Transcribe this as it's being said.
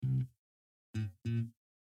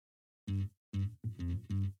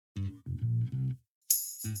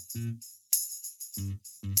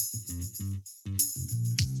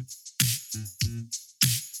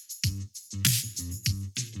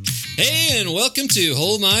Hey, and welcome to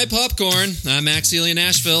Hold My Popcorn. I'm Max Healy in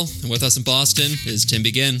Nashville, and with us in Boston is Tim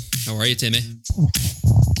Begin. How are you, Timmy?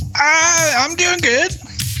 I'm doing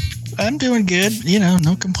good. You know,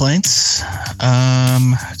 no complaints.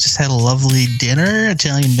 Just had a lovely dinner,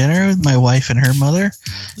 Italian dinner with my wife and her mother,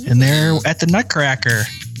 and they're at the Nutcracker.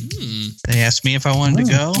 They asked me if I wanted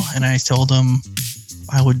to go, and I told them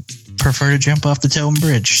I would prefer to jump off the Tobin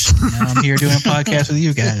Bridge. Now I'm here doing a podcast with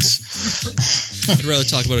you guys. I'd rather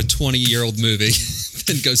talk about a 20-year-old movie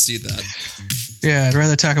than go see that. Yeah, I'd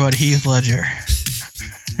rather talk about Heath Ledger.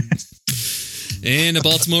 And in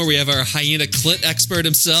Baltimore, we have our hyena clit expert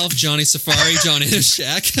himself, Johnny Safari, John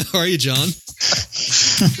Anishak. How are you, John?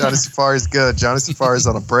 Johnny Safari's good. Johnny Safari's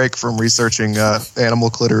on a break from researching animal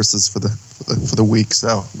clitorises for the week, so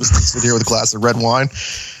I'm just sit here with a glass of red wine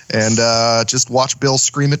and just watch Bill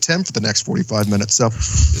scream at Tim for the next 45 minutes. So,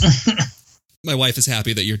 my wife is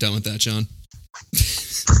happy that you're done with that, John.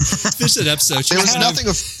 Finish that episode. There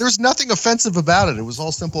was nothing offensive about it. It was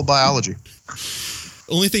all simple biology.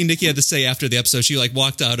 Only thing Nikki had to say after the episode, she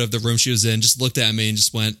walked out of the room she was in, just looked at me and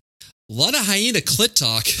just went, "A lot of hyena clit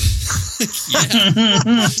talk."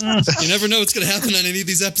 Yeah. You never know what's going to happen on any of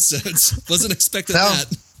these episodes. Wasn't expecting that.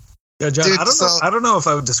 Yeah, John, dude, I don't know if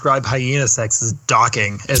I would describe hyena sex as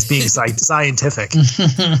docking, as being scientific.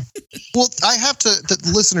 Well,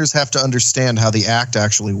 the listeners have to understand how the act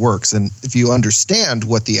actually works. And if you understand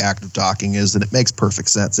what the act of docking is, then it makes perfect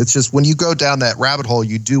sense. It's just when you go down that rabbit hole,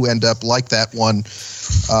 you do end up like that one,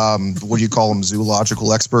 what do you call him,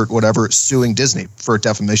 zoological expert, whatever, suing Disney for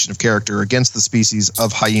defamation of character against the species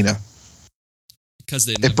of hyena. Because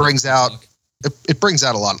it brings out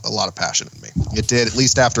a lot of passion in me. It did, at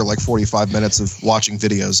least after like 45 minutes of watching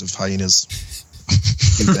videos of hyenas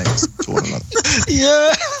do things to one another.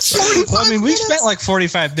 Yeah. Well, I mean, we spent like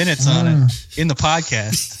 45 minutes on it in the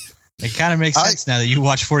podcast. It kind of makes sense now that you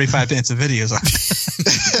watch 45 minutes of videos on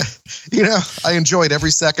it. You know, I enjoyed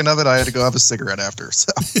every second of it. I had to go have a cigarette after.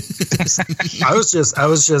 So I was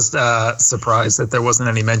just surprised that there wasn't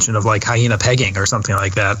any mention of like hyena pegging or something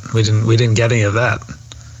like that. We didn't get any of that.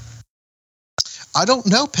 I don't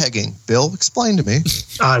know pegging. Bill, explain to me.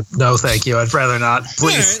 No, thank you. I'd rather not.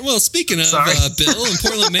 Please. All right. Well, speaking of Bill in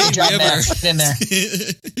Portland, Maine, we have our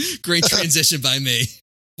great transition by me.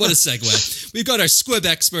 What a segue. We've got our squib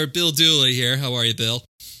expert, Bill Dooley, here. How are you, Bill?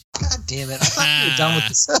 God damn it. I thought we were done with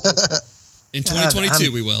this. In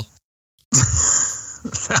 2022, we will.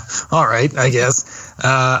 All right, I guess.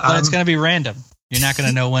 But it's going to be random. You're not going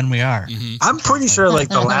to know when we are. Mm-hmm. I'm pretty sure like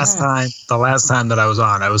the last time that I was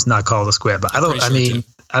on, I was not called a squib. I don't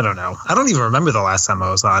know. I don't even remember the last time I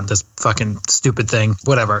was on this fucking stupid thing.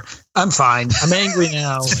 Whatever. I'm fine. I'm angry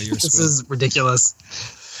now. This is ridiculous.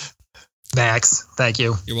 Max, thank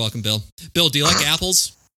you. You're welcome, Bill. Bill, do you like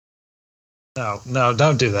apples? No,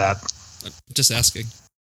 don't do that. I'm just asking.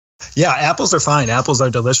 Yeah, apples are fine. Apples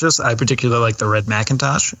are delicious. I particularly like the red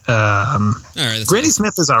Macintosh. All right, Granny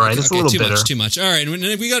Smith is all right. It's a little bitter. Too much. All right,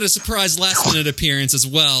 and we got a surprise last-minute appearance as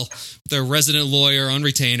well. Their resident lawyer on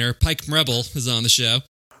retainer, Pike Rebel, is on the show.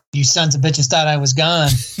 You sons of bitches thought I was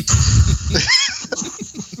gone.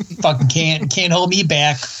 Fucking can't hold me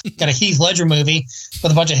back. Got a Heath Ledger movie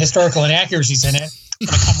with a bunch of historical inaccuracies in it.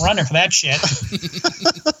 Gonna come running for that shit.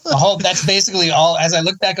 That's basically all. As I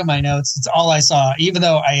look back at my notes, it's all I saw. Even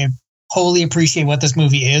though I wholly appreciate what this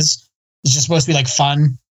movie is, it's just supposed to be like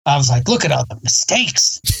fun. I was like, look at all the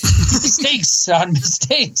mistakes, mistakes on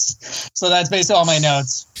mistakes. So that's basically all my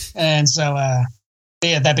notes. And so,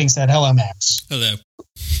 yeah. That being said, hello, Max. Hello.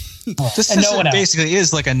 This basically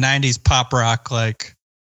is like a '90s pop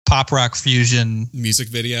rock fusion music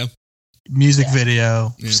video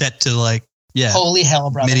set to like. Yeah. Holy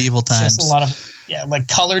hell, brother. Medieval times. Just a lot of, like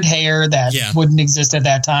colored hair that wouldn't exist at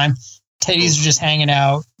that time. Titties are just hanging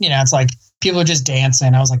out. You know, it's like people are just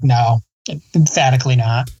dancing. I was like, no, emphatically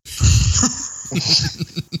not.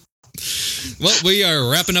 Well, we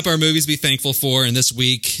are wrapping up our movies to be thankful for. And this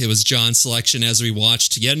week, it was John's selection as we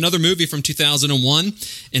watched yet another movie from 2001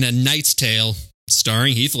 in A Knight's Tale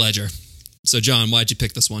starring Heath Ledger. So, John, why'd you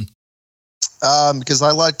pick this one? Because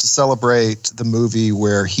I like to celebrate the movie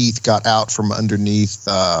where Heath got out from underneath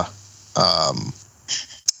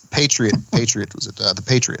Patriot. Was it The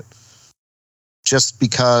Patriot? Just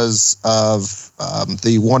because of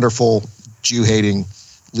the wonderful Jew-hating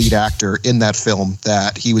lead actor in that film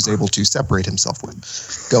that he was able to separate himself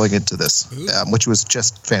with going into this, which was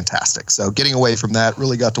just fantastic. So getting away from that,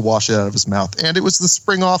 really got to wash it out of his mouth. And it was the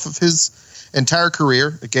spring off of his entire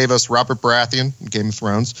career. It gave us Robert Baratheon in Game of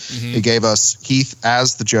Thrones. Mm-hmm. It gave us Heath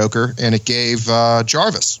as the Joker, and it gave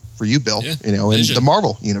Jarvis for you, Bill, in the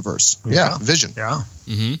Marvel universe. Yeah, Vision. Yeah.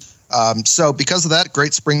 Mm-hmm. So because of that,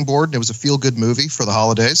 great springboard. It was a feel-good movie for the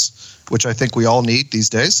holidays, which I think we all need these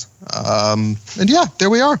days. And yeah, there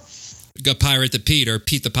we are. We got Pirate the Pete, or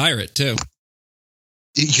Pete the Pirate, too.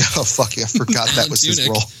 Oh, fuck yeah, I forgot that was his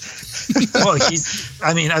role. Well,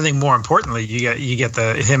 I think more importantly, you get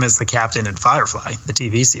him as the captain in Firefly, the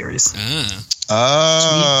TV series.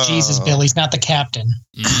 Sweet Jesus, Bill, he's not the captain.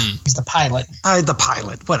 He's the pilot. The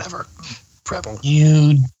pilot, whatever. Preble.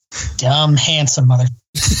 You dumb, handsome mother.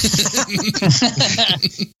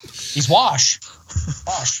 He's Wash.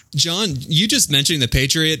 John, you just mentioning the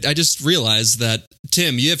Patriot. I just realized that,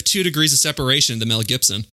 Tim, you have 2 degrees of separation to Mel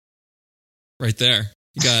Gibson. Right there.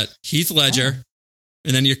 You got Heath Ledger,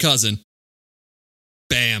 and then your cousin.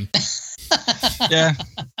 Bam. Yeah.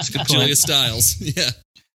 That's a good point. Julia Stiles. Yeah.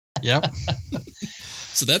 Yep.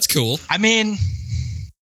 So that's cool. I mean,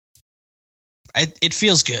 it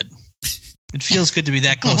feels good. It feels good to be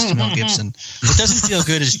that close to Mel Gibson. What doesn't feel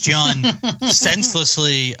good is John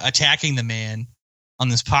senselessly attacking the man on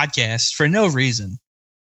this podcast for no reason.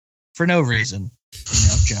 For no reason.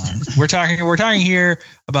 John. We're talking here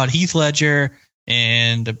about Heath Ledger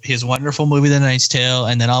and his wonderful movie The Knight's Tale,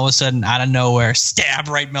 and then all of a sudden, out of nowhere, stab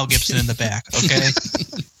right Mel Gibson in the back. Okay.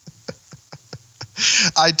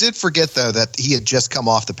 I did forget though that he had just come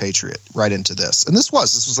off The Patriot right into this, and this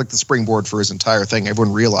was like the springboard for his entire thing.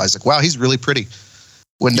 Everyone realized, like, wow, he's really pretty.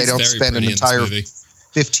 When they don't spend an entire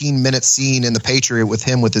 15-minute scene in The Patriot with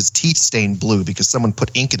him with his teeth stained blue because someone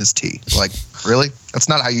put ink in his tea. Like, really? That's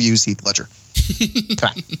not how you use Heath Ledger.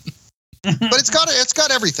 But it's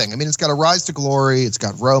got everything. I mean, it's got a rise to glory. It's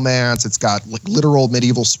got romance. It's got like literal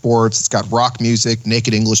medieval sports. It's got rock music,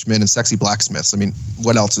 naked Englishmen, and sexy blacksmiths. I mean,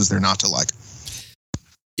 what else is there not to like?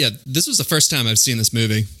 Yeah, this was the first time I've seen this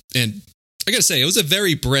movie, and I gotta say, it was a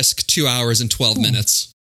very brisk 2 hours and 12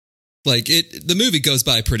 minutes. Like the movie goes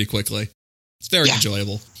by pretty quickly. It's very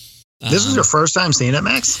enjoyable. This was your first time seeing it,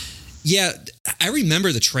 Max? Yeah, I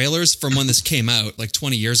remember the trailers from when this came out like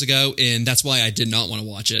 20 years ago, and that's why I did not want to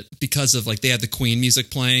watch it, because of like they had the Queen music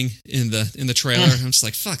playing in the trailer. I'm just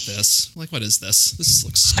like, fuck this. Like, what is this? This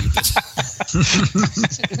looks stupid.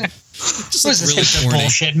 Just like really corny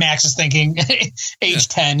bullshit. Max is thinking age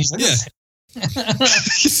 10. He's like,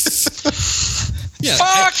 yeah.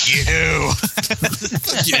 Fuck you.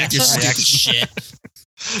 Fuck you, your stupid shit.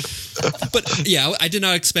 But yeah, I did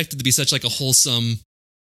not expect it to be such like a wholesome,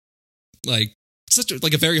 like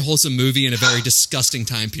a very wholesome movie in a very disgusting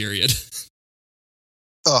time period.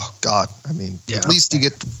 Oh God! I mean, at least you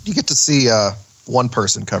get to see one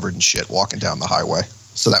person covered in shit walking down the highway,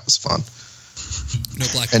 so that was fun. No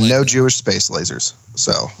black and no Jewish space lasers.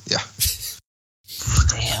 So yeah.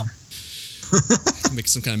 Damn. Make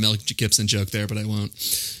some kind of Mel Gibson joke there, but I won't.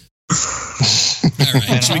 All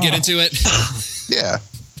right, should we get into it? Yeah.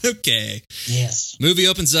 Okay. Yes. Movie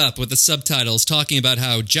opens up with the subtitles talking about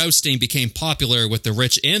how jousting became popular with the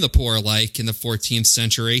rich and the poor alike in the 14th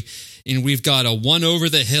century. And we've got a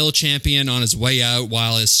one-over-the-hill champion on his way out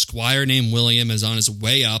while his squire named William is on his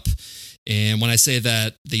way up. And when I say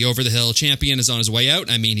that the over-the-hill champion is on his way out,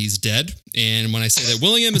 I mean he's dead. And when I say that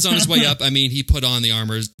William is on his way up, I mean he put on the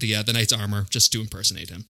armor, the knight's armor, just to impersonate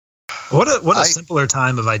him. What a simpler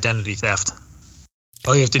time of identity theft.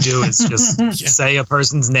 All you have to do is just say a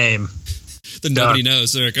person's name. Then nobody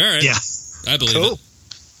knows. They're like, all right, I believe it.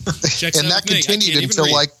 Checks and that continued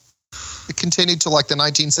until like the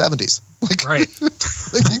 1970s. Like, right.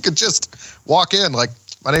 Like you could just walk in like,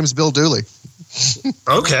 my name's Bill Dooley.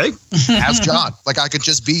 Okay. As John. Like I could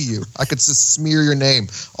just be you. I could just smear your name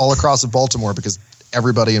all across Baltimore because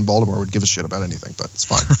everybody in Baltimore would give a shit about anything, but it's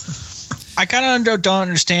fine. I kind of don't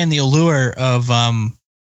understand the allure of, I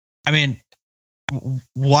mean,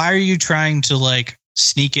 why are you trying to like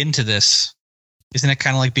sneak into this? Isn't it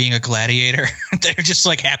kind of like being a gladiator? They're just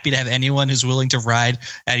like happy to have anyone who's willing to ride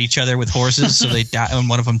at each other with horses, so they die when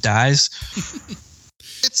one of them dies.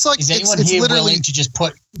 It's like is anyone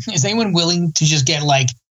willing to just get like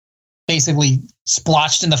basically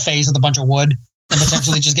splotched in the face with a bunch of wood and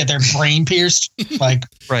potentially just get their brain pierced? Like,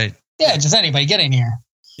 right? Yeah, just anybody get in here.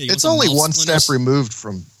 Yeah, it's only one step removed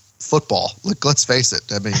from football. Look, let's face it.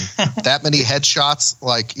 I mean, that many headshots,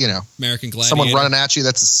 like, you know, American Gladiator. Someone running at you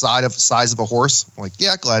that's the size of a horse. Like,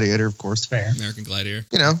 yeah, Gladiator, of course. Fair. American Gladiator.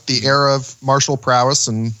 You know, the era of martial prowess,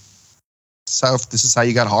 and this is how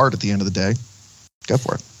you got hard at the end of the day. Go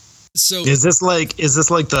for it. So is this like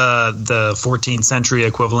the 14th century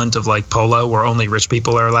equivalent of like polo, where only rich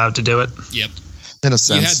people are allowed to do it? Yep. In a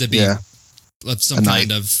sense, you had to be of some a kind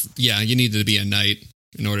knight. of you needed to be a knight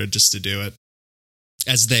in order just to do it.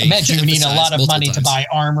 As they imagine you need a lot of money to buy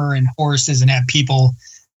armor and horses and have people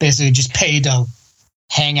basically just pay to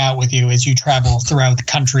hang out with you as you travel throughout the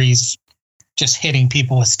countries, just hitting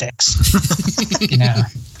people with sticks.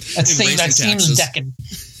 That seems decadent.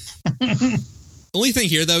 Only thing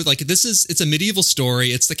here, though, like it's a medieval story.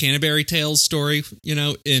 It's the Canterbury Tales story,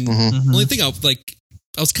 and only thing I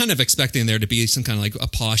was kind of expecting there to be some kind of like a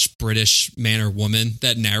posh British man or woman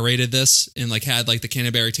that narrated this and like had like the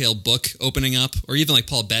Canterbury Tale book opening up, or even like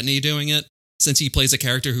Paul Bettany doing it, since he plays a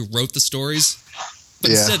character who wrote the stories.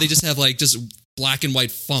 But instead, they just have like just black and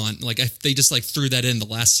white font. Like they just like threw that in the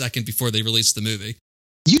last second before they released the movie.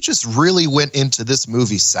 You just really went into this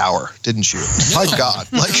movie sour, didn't you? My God.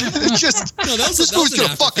 Like, it just, this movie's going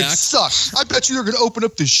to fucking suck. I bet you they're going to open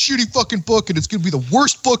up this shitty fucking book and it's going to be the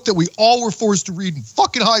worst book that we all were forced to read in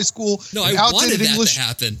fucking high school. No, I wanted that to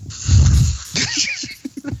happen.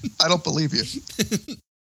 I don't believe you.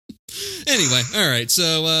 Anyway, all right.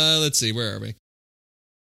 So let's see. Where are we?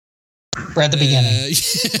 We're at the beginning.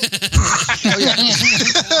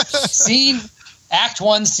 Act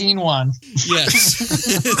 1, Scene 1. Yes.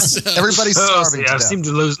 So, everybody's starving. I seem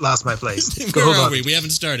to lost my place. Where are we? We haven't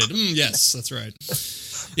started. Yes, that's right.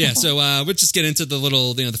 Yeah, so we'll just get into the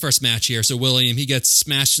the first match here. So William, he gets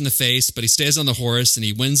smashed in the face, but he stays on the horse and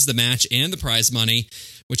he wins the match and the prize money,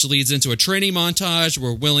 which leads into a training montage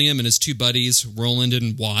where William and his two buddies, Roland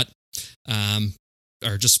and Watt,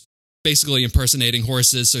 are just basically impersonating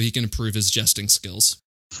horses so he can improve his jousting skills.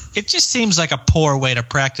 It just seems like a poor way to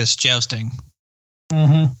practice jousting.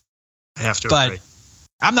 Mm-hmm. I have to agree. But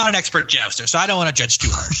I'm not an expert jouster, so I don't want to judge too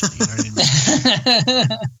harshly. You know what I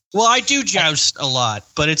mean? Well, I do joust a lot,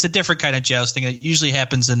 but it's a different kind of jousting. It usually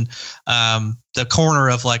happens in the corner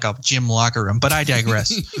of like a gym locker room, but I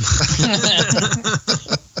digress.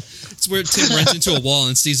 It's where Tim runs into a wall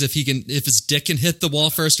and sees if his dick can hit the wall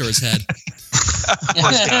first or his head.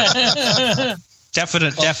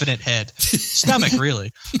 Definite head. Stomach,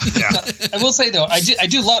 really. Yeah. I will say, though, I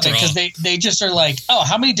do love it because they just are like, oh,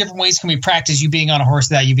 how many different ways can we practice you being on a horse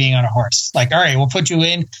without you being on a horse? Like, all right, we'll put you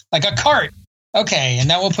in like a cart. Okay, and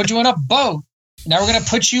now we'll put you in a boat. Now we're going to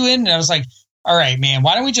put you in. And I was like, all right, man,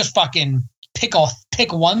 why don't we just fucking pick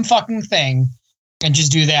one fucking thing and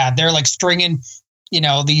just do that? They're like stringing,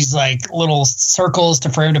 these like little circles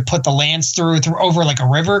for him to put the lance through over like a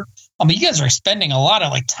river. I mean, you guys are expending a lot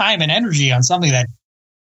of like time and energy on something that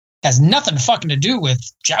has nothing fucking to do with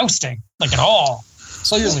jousting, like at all.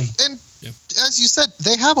 Clearly. And as you said,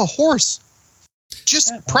 they have a horse.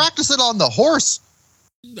 Just practice it on the horse.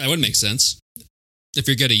 That would make sense. If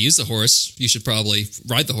you're going to use the horse, you should probably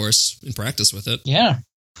ride the horse and practice with it. Yeah.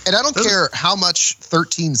 And I don't care how much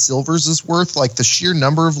 13 silvers is worth. Like the sheer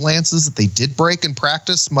number of lances that they did break in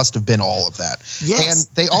practice must have been all of that. Yes.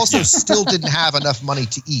 And they also still didn't have enough money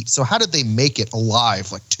to eat. So how did they make it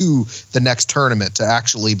alive, like to the next tournament to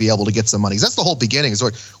actually be able to get some money? That's the whole beginning. It's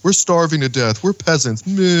like, we're starving to death. We're peasants.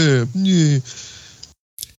 Meh, meh.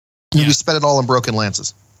 Yeah. We spent it all in broken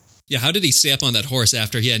lances. Yeah. How did he stay up on that horse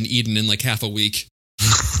after he hadn't eaten in like half a week?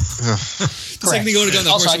 It's like he would have gone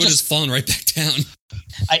the horse would have just fallen right back down.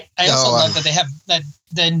 I also love that they have that.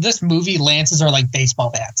 In this movie, lances are like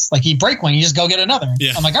baseball bats. Like you break one, you just go get another.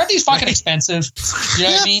 Yeah. I'm like, aren't these fucking expensive? You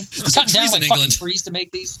know what I mean? Cutting down like fucking trees to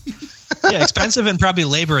make these. Yeah, expensive and probably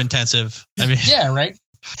labor intensive. I mean, yeah, right.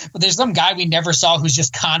 But there's some guy we never saw who's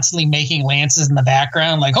just constantly making lances in the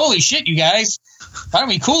background. Like, holy shit, you guys! Why don't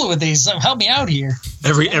we cool it with these? Help me out here.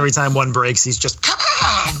 Every time one breaks, he's just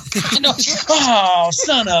oh,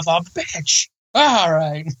 son of a bitch! All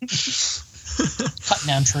right. Cutting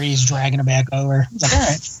down trees, dragging it back over. It's like, all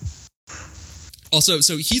right. Also,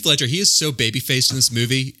 so Heath Ledger, he is so baby-faced in this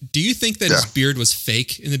movie. Do you think that his beard was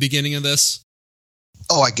fake in the beginning of this?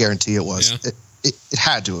 Oh, I guarantee it was. Yeah. It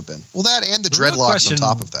had to have been. Well, that and the dreadlocks on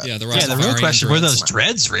top of that. Yeah, the real question, were those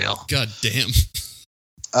dreads real? God damn.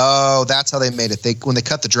 Oh, that's how they made it. When they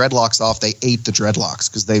cut the dreadlocks off, they ate the dreadlocks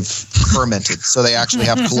because they've fermented, so they actually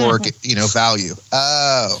have caloric, value.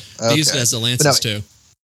 Oh, okay. They used it as the lances too.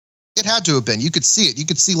 It had to have been. You could see it. You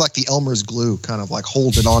could see like the Elmer's glue kind of like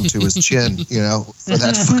holding onto his chin, for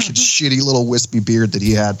that fucking shitty little wispy beard that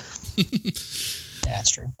he had. Yeah,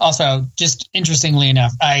 that's true. Also, just interestingly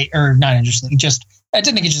enough, I didn't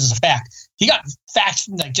think it's just a fact. He got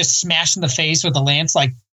just smashed in the face with a lance.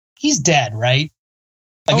 Like he's dead, right?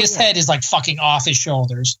 Like his head is like fucking off his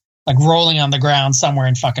shoulders. like rolling on the ground somewhere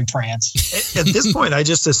in fucking France. At this point, I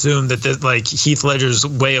just assumed that like Heath Ledger's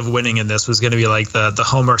way of winning in this was going to be like the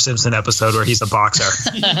Homer Simpson episode where he's a boxer,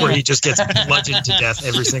 where he just gets bludgeoned to death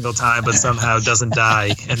every single time, but somehow doesn't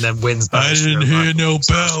die and then wins. I didn't hear no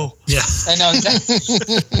bell. Yeah, I know.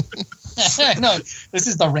 I know. This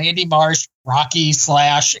is the Randy Marsh Rocky /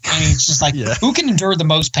 and it's just like, who can endure the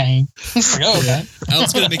most pain? It's like, okay. I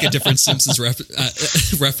was going to make a different Simpsons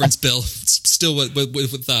reference, Bill. Still with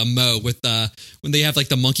Mo, with when they have like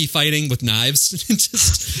the monkey fighting with knives.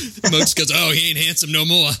 Just Mo just goes, "Oh, he ain't handsome no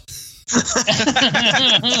more."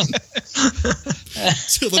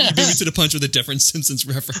 So let me beat me to the punch with a different Simpsons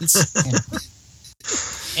reference.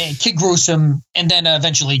 And Kid Gruesome, and then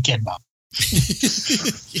eventually Kid Bum.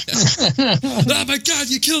 Oh my God!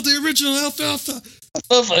 You killed the original Alfalfa.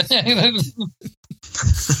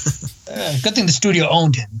 Good thing the studio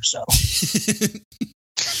owned him. So.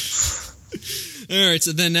 All right,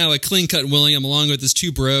 so then now a clean-cut William, along with his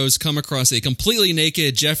two bros, come across a completely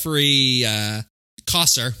naked Jeffrey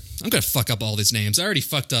Cosser. I'm going to fuck up all these names. I already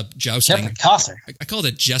fucked up jousting. Jeffrey Cosser. I called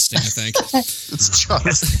it jesting, I think. It's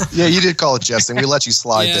just, yeah, you did call it jesting. We let you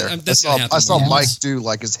slide there. I saw Mike do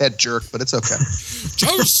like his head jerk, but it's okay.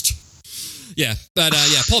 Joust! Yeah, but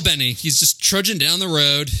Paul Bettany, he's just trudging down the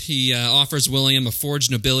road. He offers William a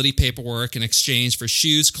forged nobility paperwork in exchange for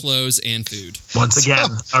shoes, clothes, and food. Once again,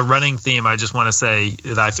 a running theme. I just want to say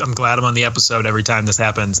that I'm glad I'm on the episode every time this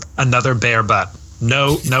happens. Another bare butt.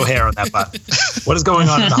 No hair on that butt. What is going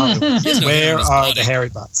on in the Hollywood? Where are the hairy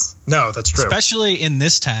butts? No, that's true. Especially in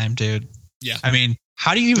this time, dude. Yeah. I mean,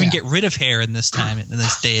 how do you even get rid of hair in this time, in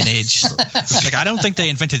this day and age? Like, I don't think they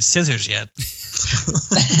invented scissors yet.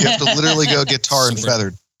 You have to literally go get tar and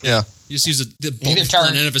feathered. Yeah. You just use the blunt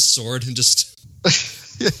end of a sword and just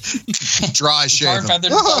dry shave. Tar and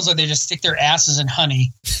feathered bulls, or they just stick their asses in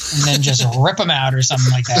honey and then just rip them out or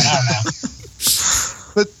something like that. I don't know.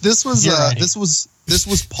 But this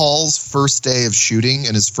was Paul's first day of shooting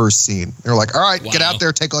and his first scene. They're like, all right, get out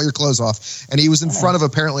there, take all your clothes off. And he was in front of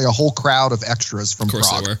apparently a whole crowd of extras from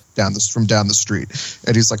Prague down the street.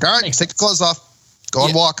 And he's like, all right, take your clothes off, go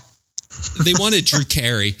and walk. They wanted Drew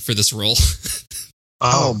Carey for this role.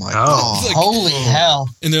 Oh my God. Like, holy hell.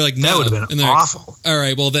 And they're like, no. That would have been awful. Like, all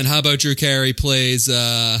right, well then how about Drew Carey plays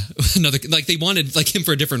another, like they wanted like him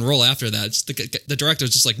for a different role after that. Just the director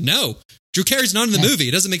was just like, no, Drew Carey's not in the movie.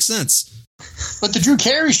 It doesn't make sense. But the Drew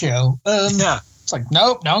Carey show, it's like,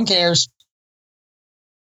 nope, no one cares.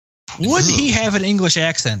 Would he have an English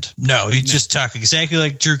accent? No, he'd just talk exactly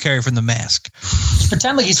like Drew Carey from The Mask. Just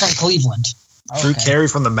pretend like he's from Cleveland. Drew Carey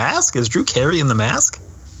from The Mask? Is Drew Carey in The Mask?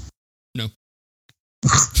 No.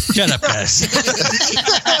 Shut up, guys.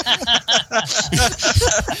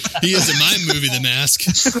 He is in my movie, The Mask.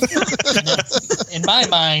 In my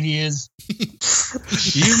mind, he is.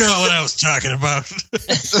 You know what I was talking about.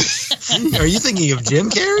 Are you thinking of Jim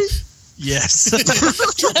Carrey? Yes.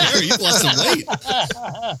 Drew Carey, you've lost some weight.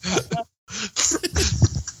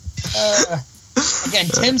 Again,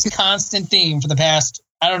 Tim's constant theme for the past,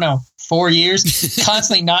 4 years,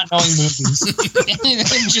 constantly not knowing movies.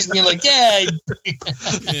 And just being like, yeah,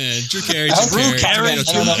 Drew Carey. Yeah,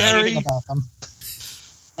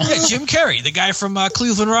 Jim Carrey, the guy from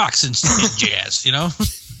Cleveland Rocks and Jazz, you know?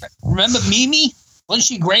 Remember Mimi? Wasn't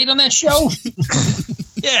she great on that show?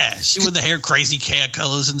 Yeah, she with the hair crazy cat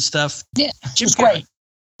colors and stuff. Yeah, she was great.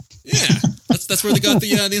 Yeah, that's where they got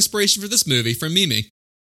the inspiration for this movie, from Mimi.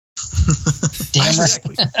 Damn right.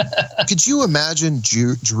 Could you imagine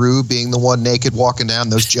Drew being the one naked walking down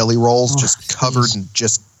those jelly rolls, just covered in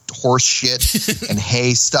just horse shit and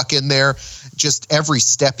hay stuck in there? Just every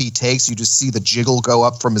step he takes, you just see the jiggle go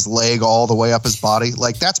up from his leg all the way up his body.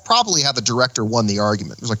 Like, that's probably how the director won the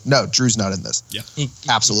argument. It was like, no, Drew's not in this. Yeah,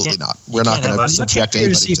 absolutely not. We're not going to subject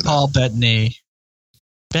anybody to that. Paul Bettany.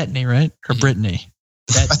 Bettany, right? Or Brittany?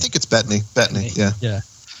 I think it's Bettany. Yeah.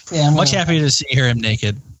 Yeah, I'm much happier to see him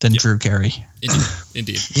naked than Drew Carey.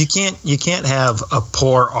 Indeed. You can't have a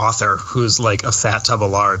poor author who's like a fat tub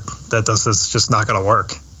of lard. This is just not going to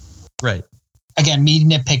work. Right. Again, me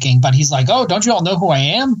nitpicking, but he's like, oh, don't you all know who I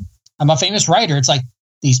am? I'm a famous writer. It's like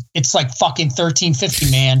fucking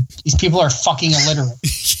 1350, man. These people are fucking illiterate.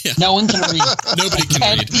 Yeah. No one can read. Nobody can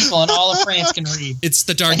 10 read. people in all of France can read. It's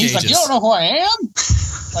the Dark and he's Ages. Like, you don't know who I am?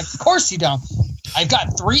 Like, of course you don't. I've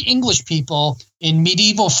got 3 English people in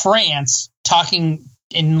medieval France talking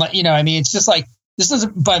in, it's just like, this is,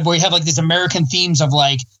 but we have like these American themes of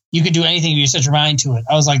like, you can do anything if you set your mind to it.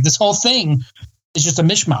 I was like, this whole thing is just a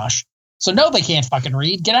mishmash. So no, they can't fucking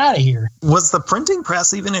read. Get out of here. Was the printing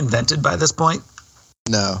press even invented by this point?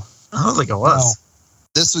 No. I don't think it was.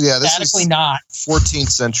 No. This was not 14th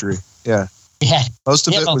century. Yeah. Most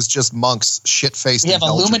of it was just monks shit-faced. We have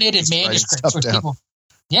illuminated manuscripts with people.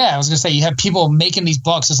 Yeah, I was going to say, you have people making these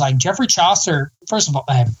books. It's like Geoffrey Chaucer. First of all,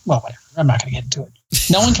 whatever. I'm not going to get into it.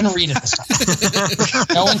 No one can read it this time.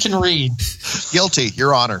 No one can read. Guilty,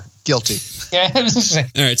 Your Honor. Guilty. Yeah. All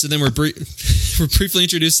right, so then we're briefly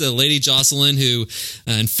introduced to Lady Jocelyn, who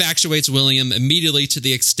infatuates William immediately to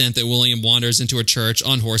the extent that William wanders into a church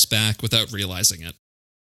on horseback without realizing it.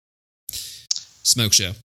 Smoke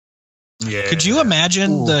show. Yeah. Could you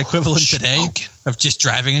imagine the equivalent today of just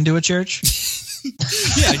driving into a church?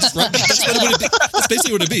 Yeah, that's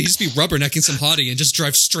basically what it'd be. You'd just be rubbernecking some hottie and just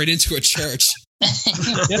drive straight into a church. Hey,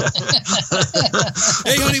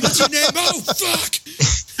 honey, what's your name? Oh, fuck!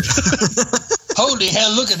 Holy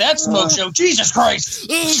hell, look at that smoke show. Jesus Christ.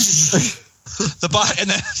 The body, and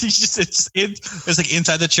then it's like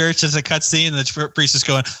inside the church. There's a cutscene, and the priest is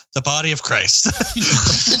going, "The body of Christ."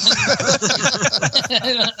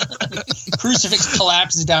 Crucifix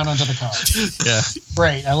collapses down onto the car. Yeah,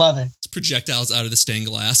 great. I love it. It's projectiles out of the stained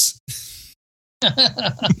glass. All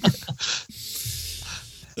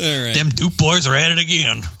right, them Duke boys are at it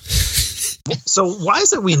again. So why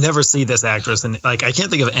is it we never see this actress? And like, I can't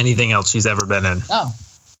think of anything else she's ever been in. Oh,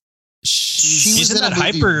 she's in that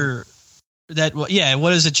hyper.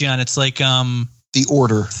 What is it, John? It's like The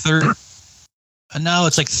Order. No,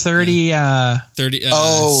 it's like 30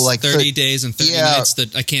 like 30 days and 30 nights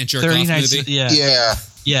that I can't jerk 30 off nights, movie. Yeah.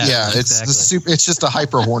 Exactly. It's just a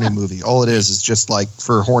hyper horny movie. All it is just like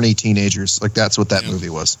for horny teenagers. Like that's what that movie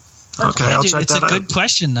was. Okay, I'll check that out. It's a good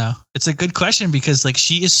question though. It's a good question because like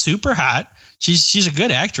she is super hot. She's a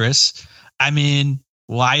good actress. I mean,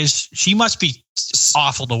 she must be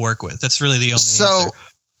awful to work with. That's really the only answer.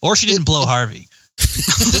 Or she didn't blow Harvey.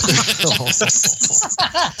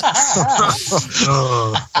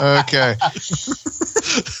 Okay.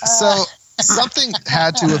 So something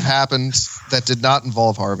had to have happened that did not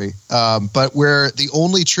involve Harvey. But where the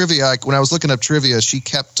only trivia, when I was looking up trivia, she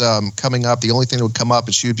kept coming up. The only thing that would come up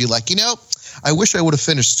and she would be like, I wish I would have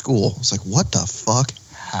finished school. I was like, what the fuck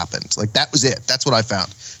happened? Like, that was it. That's what I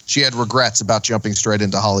found. She had regrets about jumping straight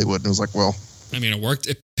into Hollywood. And it was like, well. I mean, it worked.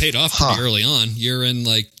 It paid off pretty early on. You're in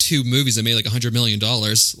like 2 movies that made like $100 million,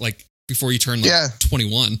 like before you turn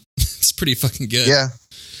 21. It's pretty fucking good. Yeah.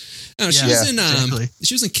 No, she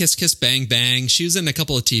was in Kiss Kiss Bang Bang. She was in a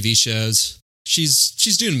couple of TV shows. She's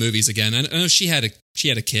doing movies again. I know she had a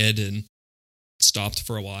kid and stopped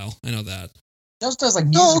for a while. I know that. She also does like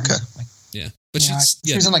music. Oh, okay. Yeah. But she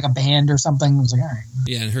was in like a band or something. I was like, all right.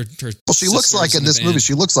 Yeah, and her well, she looks like in this movie.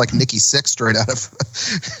 She looks like Nikki Sixx straight out of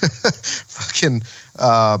fucking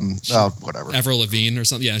whatever. Avril Lavigne or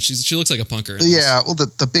something. Yeah, she looks like a punker. Yeah, well,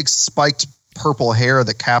 the big spiked purple hair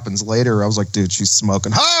that happens later. I was like, dude, she's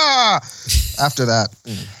smoking. Ha! After that,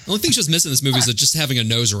 the only thing she was missing in this movie is just having a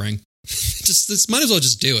nose ring. This might as well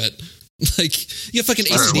just do it. Like, you have fucking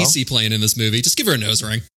AC/DC playing in this movie. Just give her a nose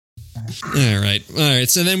ring. All right.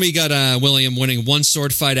 So then we got William winning one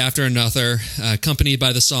sword fight after another, accompanied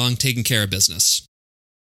by the song "Taking Care of Business."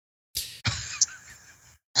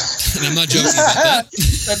 And I'm not joking about that.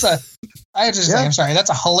 I'm sorry. That's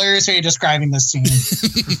a hilarious way of describing this scene.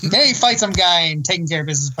 Yeah, he fights some guy and taking care of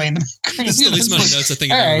business, playing the background. This is the least amount of notes I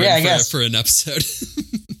think I've ever written for an episode.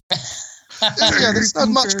 Yeah, there's not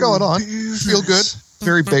much going on. Feel good.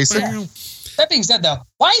 Very basic. That being said, though,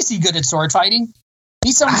 why is he good at sword fighting?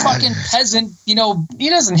 He's some fucking peasant, he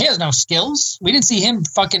has no skills. We didn't see him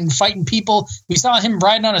fucking fighting people. We saw him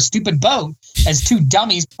riding on a stupid boat as 2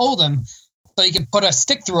 dummies pulled him so he could put a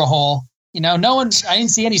stick through a hole. I didn't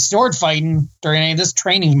see any sword fighting during any of this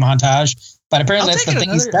training montage, but apparently that's the thing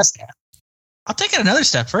he's best at. I'll take it another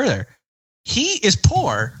step further. He is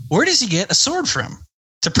poor. Where does he get a sword from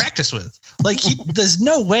to practice with? Like, there's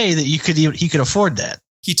no way that he could afford that.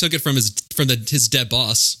 He took it from his dead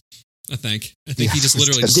boss. I think he just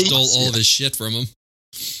literally stole all of his shit from him.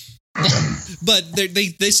 But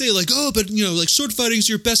they say like, oh, but like sword fighting is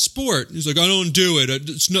your best sport. He's like, I don't do it.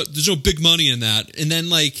 There's no big money in that. And then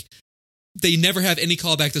like they never have any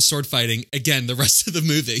callback to sword fighting again the rest of the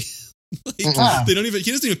movie. They don't even.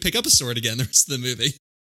 He doesn't even pick up a sword again the rest of the movie.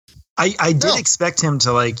 I did expect him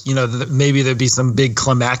to like maybe there'd be some big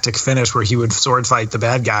climactic finish where he would sword fight the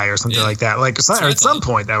bad guy or something like that. Like at some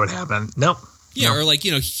point that would happen. Nope. Yeah, or like,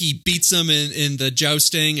 he beats him in the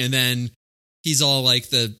jousting and then he's all like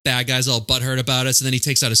the bad guy's all butthurt about it. So then he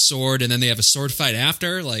takes out a sword and then they have a sword fight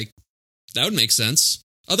after. Like, that would make sense.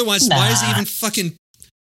 Otherwise, why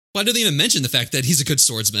do they even mention the fact that he's a good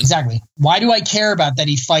swordsman? Exactly. Why do I care about that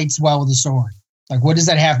he fights well with a sword? Like, what does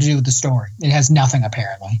that have to do with the story? It has nothing,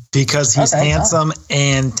 apparently. Because he's handsome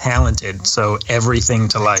and talented. So everything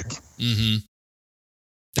to like. Mm-hmm.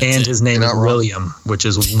 And his name is William, which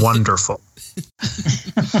is wonderful.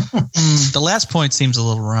 The last point seems a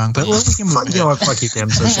little wrong, but we can move You know what? Fuck you, Tim.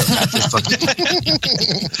 So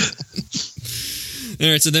All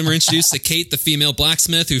right, so then we're introduced to Kate, the female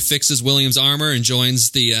blacksmith who fixes William's armor and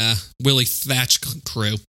joins the Willie Thatch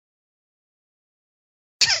crew.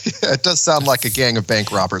 It does sound like a gang of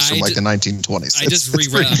bank robbers from the 1920s. I just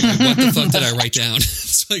reread. What the fuck did I write down?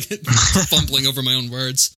 It's like fumbling over my own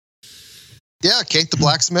words. Yeah, Kate the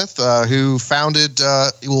blacksmith, who founded,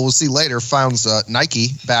 we'll see later, founds Nike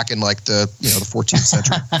back in like the 14th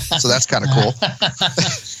century. So that's kind of cool.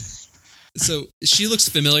 So she looks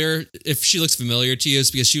familiar. If she looks familiar to you,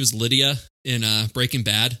 it's because she was Lydia in Breaking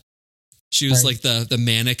Bad. She was like the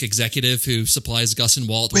manic executive who supplies Gus and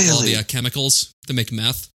Walt with all the chemicals to make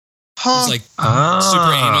meth. Huh. It's like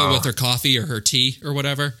super anal with her coffee or her tea or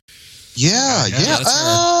whatever. Yeah.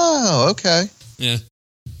 Oh, okay. Yeah.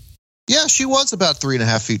 Yeah, she was about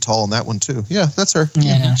 3.5 feet tall in that one too. Yeah, that's her.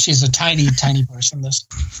 Yeah, no, she's a tiny person. This.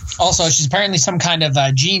 Also, she's apparently some kind of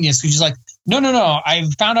genius who's just like, no. I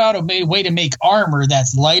found out a way to make armor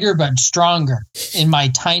that's lighter but stronger in my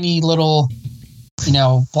tiny little,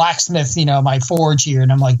 blacksmith, my forge here.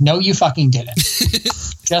 And I'm like, no, you fucking didn't.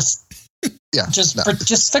 Just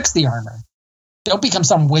fix the armor. Don't become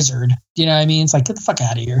some wizard. You know what I mean? It's like, get the fuck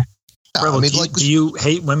out of here. No, do you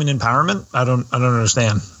hate women empowerment? I don't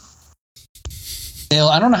understand. Bill,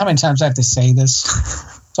 I don't know how many times I have to say this,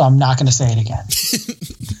 so I'm not going to say it again.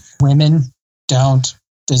 Women don't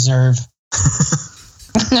deserve.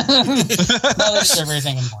 No, they deserve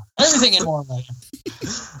everything and more. Everything and more, William.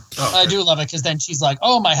 I do love it because then she's like,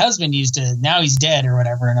 "Oh, my husband used to. Now he's dead or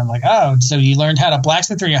whatever," and I'm like, "Oh, so you learned how to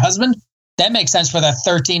blacksmith through your husband? That makes sense for the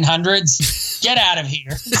 1300s. Get out of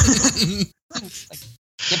here.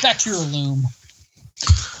 Get back to your loom."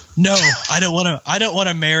 No, I don't want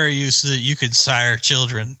to marry you so that you could sire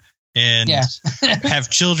children and have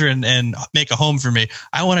children and make a home for me.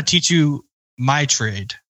 I want to teach you my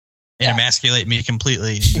trade and emasculate me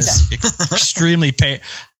completely in this extremely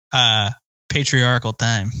patriarchal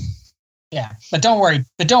time. Yeah, but don't worry.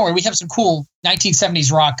 We have some cool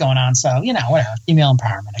 1970s rock going on, so whatever. Female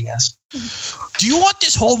empowerment, I guess. Do you want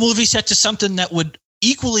this whole movie set to something that would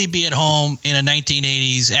equally be at home in a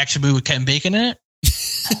 1980s action movie with Kevin Bacon in it?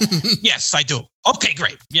 Yes, I do. Okay,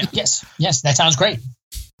 great. Yeah. Yes, that sounds great.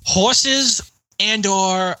 Horses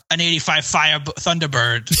and/or an '85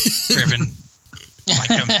 Thunderbird driven.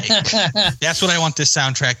 That's what I want this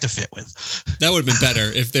soundtrack to fit with. That would have been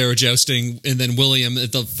better if they were jousting, and then William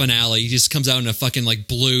at the finale just comes out in a fucking like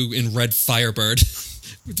blue and red Firebird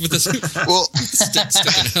with a stick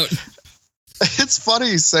sticking out. It's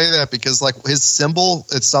funny you say that because like his symbol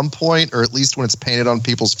at some point, or at least when it's painted on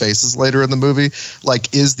people's faces later in the movie,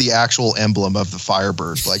 like is the actual emblem of the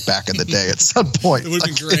Firebird, like back in the day at some point. It would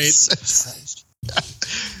have been great.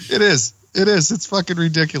 It is. It's fucking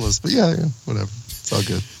ridiculous. But yeah, whatever. It's all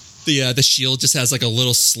good. The shield just has like a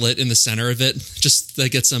little slit in the center of it, just to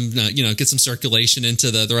get some get some circulation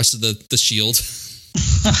into the rest of the shield.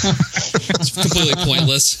 It's completely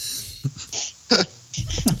pointless.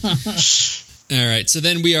 All right, so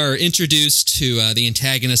then we are introduced to the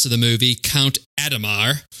antagonist of the movie, Count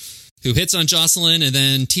Adhemar, who hits on Jocelyn and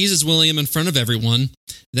then teases William in front of everyone.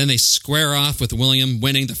 Then they square off with William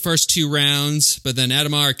winning the first 2 rounds, but then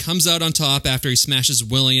Adhemar comes out on top after he smashes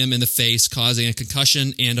William in the face, causing a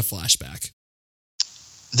concussion and a flashback.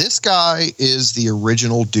 This guy is the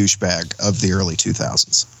original douchebag of the early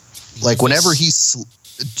 2000s. Like whenever he's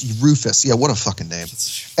Rufus, yeah, what a fucking name.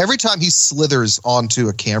 Every time he slithers onto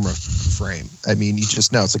a camera frame, I mean, you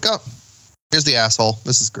just know. It's like, oh, here's the asshole.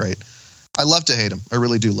 This is great. I love to hate him. I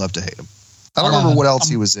really do love to hate him. I don't remember what else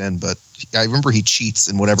he was in, but I remember he cheats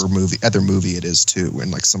in whatever other movie it is, too,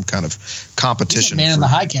 in like some kind of competition. Man in the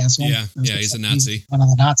High Castle. Yeah, he's a Nazi. He's one of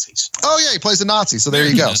the Nazis. Oh, yeah, he plays a Nazi, so there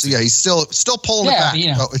you go. So, yeah, he's still pulling it back.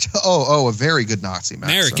 A very good Nazi,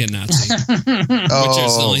 Matt. American Nazi. Which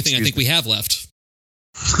is the only thing I think we have left.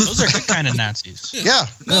 Those are good kind of Nazis. Yeah.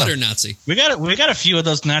 Modern Nazi. We got a few of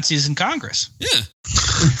those Nazis in Congress. Yeah.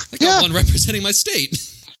 I got one representing my state.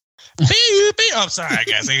 Oh, sorry, I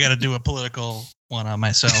guess I got to do a political one on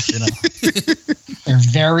myself, They're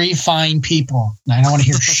very fine people, and I don't want to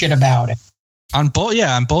hear shit about it. On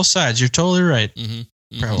both sides. You're totally right.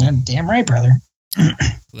 Mm-hmm. Mm-hmm. Damn right, brother.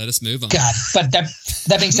 Let us move on. God, but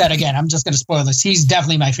that being said, again, I'm just going to spoil this. He's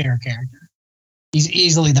definitely my favorite character. He's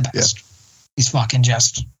easily the best. Yeah. He's fucking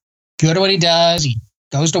just good at what he does. He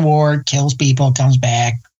goes to war, kills people, comes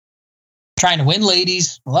back, trying to win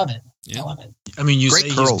ladies. Love it. Yeah. I love it. I mean, you Great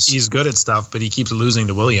say curls. he's good at stuff, but he keeps losing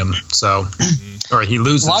to William. So, or he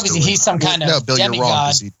loses. Well, obviously, to he's some kind No, of Bill, you're wrong, demigod,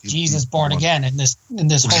 'cause he Jesus born won. again in this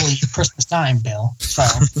holy Christmas time, Bill. So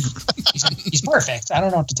he's perfect. I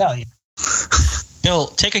don't know what to tell you. Bill,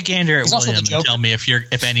 take a gander at He's also the William Joker. and tell me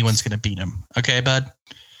if anyone's going to beat him. Okay, bud?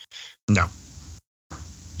 No.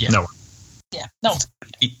 Yeah. No. Yeah, no,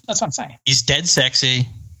 that's what I'm saying. He's dead sexy.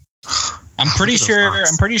 I'm pretty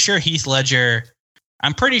sure Heath Ledger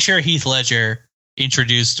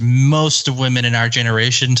introduced most women in our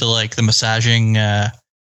generation to like the massaging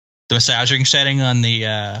setting on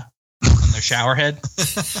their shower head.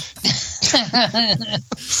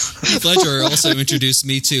 Heath Ledger also introduced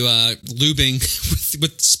me to lubing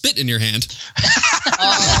with spit in your hand.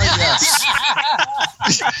 Oh, yes.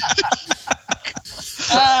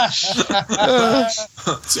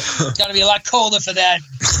 It's got to be a lot colder for that.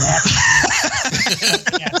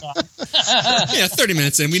 Yeah, 30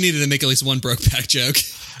 minutes in, we needed to make at least one Brokeback joke.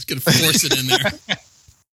 Just gonna force it in there.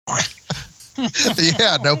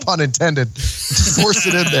 Yeah, no pun intended. Force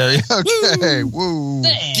it in there. Okay, woo.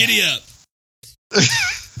 Giddy up.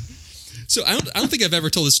 So I don't think I've ever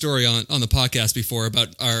told this story on the podcast before about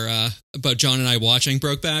about John and I watching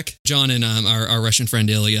Brokeback. John and our Russian friend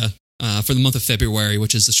Ilya. For the month of February,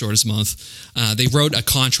 which is the shortest month, they wrote a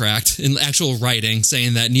contract in actual writing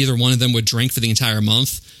saying that neither one of them would drink for the entire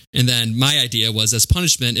month. And then my idea was, as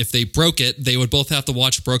punishment, if they broke it, they would both have to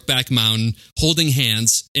watch Brokeback Mountain holding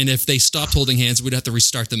hands. And if they stopped holding hands, we'd have to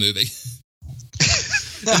restart the movie.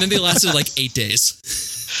 And then they lasted like 8 days.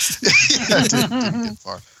 Yeah, didn't get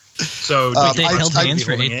far. So They held hands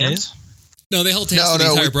for 8 days? No, they held hands for the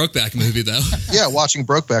entire Brokeback movie, though. Yeah, watching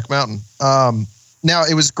Brokeback Mountain. Now,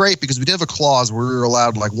 it was great because we did have a clause where we were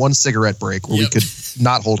allowed like one cigarette break where we could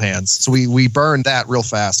not hold hands. So we burned that real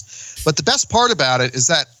fast. But the best part about it is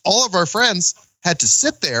that all of our friends had to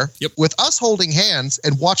sit there with us holding hands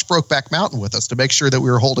and watch Brokeback Mountain with us to make sure that we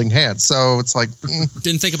were holding hands. So it's like...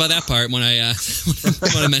 Didn't think about that part when I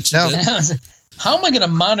mentioned it. How am I going to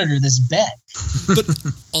monitor this bet? But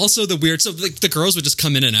also the weird, so like the girls would just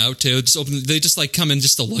come in and out too. They just like come in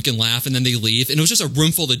just to look and laugh, and then they leave. And it was just a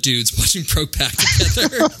room full of dudes watching Brokeback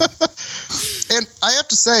together. And I have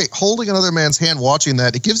to say, holding another man's hand, watching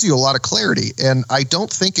that, it gives you a lot of clarity. And I don't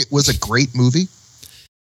think it was a great movie.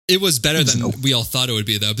 It was better than we all thought it would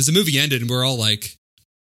be, though, because the movie ended and we're all like,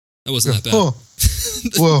 that wasn't that bad. Oh.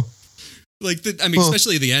 Whoa. Like,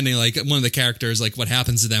 especially the ending, like one of the characters, like what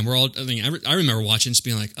happens to them. We're all, I remember watching just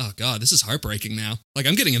being like, oh God, this is heartbreaking now. Like,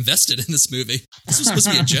 I'm getting invested in this movie. This was supposed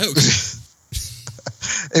to be a joke.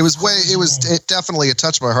 It definitely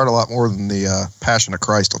touched my heart a lot more than the Passion of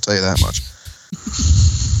Christ. I'll tell you that much.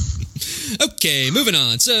 Okay, moving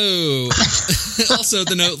on. So, also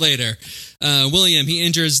the note later, William, he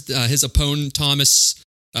injures his opponent,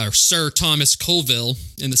 Sir Thomas Colville,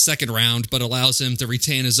 in the second round, but allows him to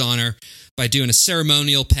retain his honor by doing a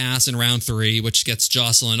ceremonial pass in round 3, which gets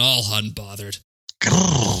Jocelyn all unbothered.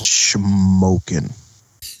 Smoking.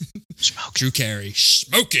 Drew Carey,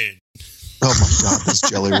 smoking. Oh my God, these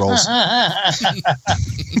jelly rolls.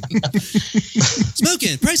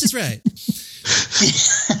 Smoking, Price is Right.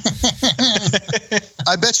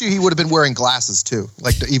 I bet you he would have been wearing glasses too.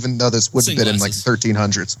 Like, even though this would have been in like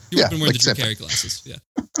 1300s. He would have been wearing the Drew Carey glasses. Yeah.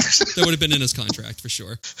 That would have been in his contract for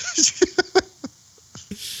sure.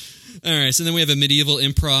 All right. So then we have a medieval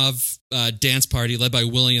improv dance party led by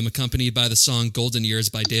William, accompanied by the song Golden Years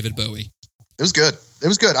by David Bowie. It was good. It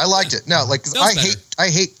was good. I liked it. No, like, I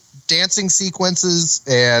hate dancing sequences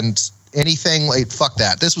and anything like, fuck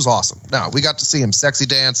that. This was awesome. No, we got to see him sexy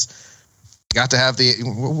dance. Got to have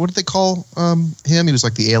what did they call him? He was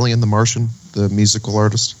like the alien, the Martian, the musical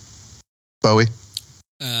artist. Bowie.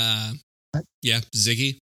 Yeah,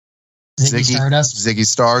 Ziggy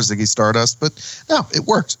Stardust. But no, it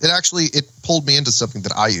worked. It pulled me into something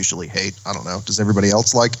that I usually hate. I don't know. Does everybody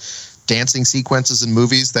else like dancing sequences in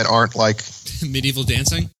movies that aren't like medieval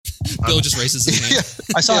dancing? Bill just raises his hand. Yeah.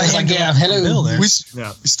 I saw a hand go up. Hello. Bill there. We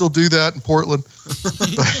still do that in Portland.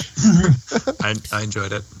 I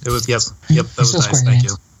enjoyed it. It was Yep, that was nice. Thank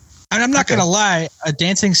you. And I'm not going to lie, a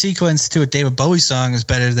dancing sequence to a David Bowie song is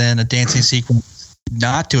better than a dancing sequence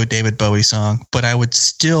not to a David Bowie song, but I would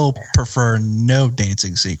still prefer no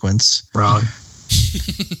dancing sequence. Wrong.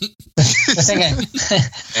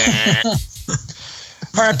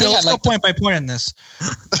 All right, Bill, let's go point by point in this.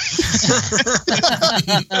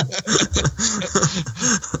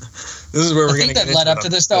 This is where we're going to get that led up to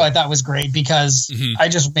this, though, I thought was great because I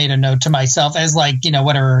just made a note to myself as, like,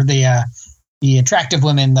 whatever the attractive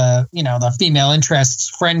women, the female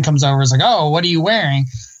interest friend comes over is like, oh, what are you wearing?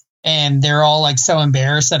 and they're all like so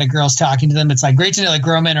embarrassed that a girl's talking to them. It's like great to know that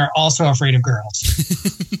grown men are also afraid of girls.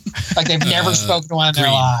 Like they've never spoken to one in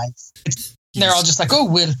their lives. And they're all just like, oh,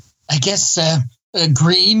 well, I guess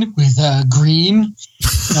green with green.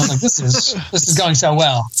 And I was like, this is going so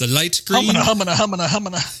well. It's a light green.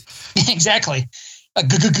 Humana. Exactly. A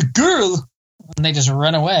girl. And they just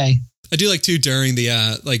run away. I do like too during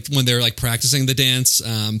the like when they're like practicing the dance,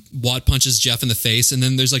 Watt punches Jeff in the face, and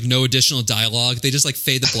then there's like no additional dialogue. They just like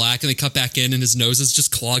fade to black and they cut back in, and his nose is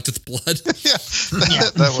just clogged with blood.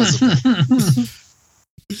 That was.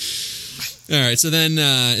 All right, so then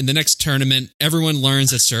in the next tournament, everyone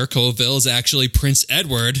learns that Sir Colville is actually Prince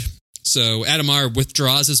Edward. So Adamar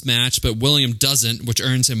withdraws his match, but William doesn't, which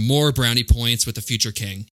earns him more brownie points with the future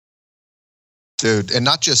king. Dude, and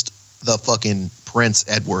not just the fucking Prince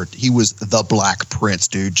Edward. He was the Black Prince,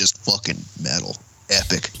 dude. Just fucking metal.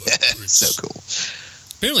 Epic. So cool.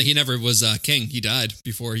 Apparently he never was king. He died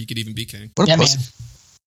before he could even be king. What a Yeah, man. pussy.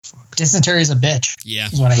 Dysentery is a bitch. Yeah.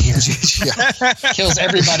 Is what I hear. Yeah.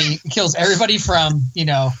 Kills everybody from,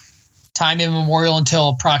 time immemorial until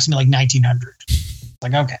approximately like 1900.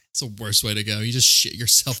 Like, okay. It's the worst way to go. You just shit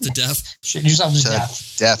yourself to death. Shit yourself to To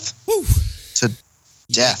death. death. Woo. To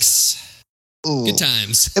death. Yikes. Ooh. Good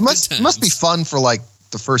times. It must Good it must be times. fun for like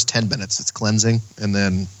the first 10 minutes. It's cleansing, and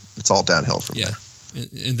then it's all downhill from Yeah. there.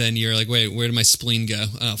 And then you're like, wait, where did my spleen go?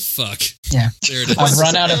 Oh, fuck. Yeah. There it is. I've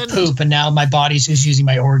run out of poop and now my body's just using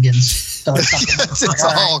my organs. So it's something. It's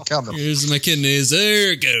all coming. Here's my kidneys.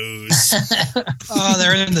 There it goes. Oh,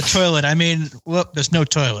 they're in the toilet. I mean, whoop, there's no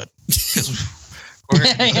toilet. 'Cause we're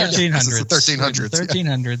in the Yeah. 1300s. This is the 1300s, yeah.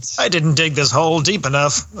 1300s. I didn't dig this hole deep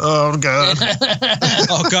enough. Oh, God.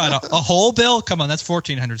 Oh, God. A hole, Bill? Come on, that's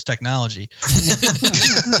 1400s technology.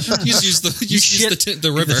 You just use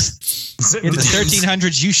the river. In the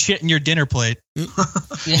 1300s, you shit in your dinner plate. You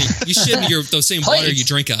shit in the same Plate. water you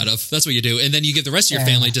drink out of. That's what you do. And then you give the rest of your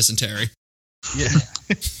Yeah. family dysentery. Yeah.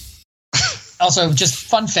 Also, just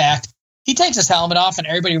fun fact, he takes his helmet off and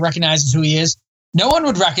everybody recognizes who he is. No one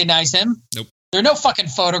would recognize him. Nope. There are no fucking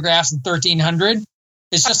photographs in 1300.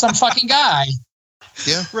 It's just some fucking guy.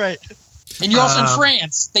 Yeah. Right. And you're also in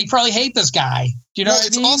France. They probably hate this guy. Do you know Well, what I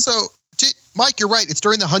it's mean? also, Mike, you're right. It's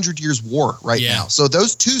during the 100 Years' War right Yeah. now. So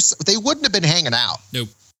those two, they wouldn't have been hanging out.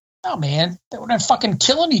 Oh, man. They would have fucking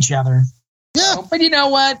killing each other. Yeah. Oh, but you know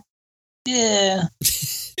what? Yeah.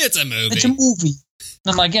 It's a movie. It's a movie.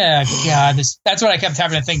 And I'm like, yeah, God, that's what I kept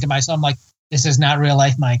having to think to myself. I'm like, this is not real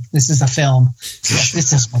life, Mike. This is a film. This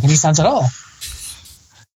doesn't make any sense at all.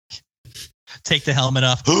 Take the helmet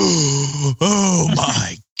off. Oh,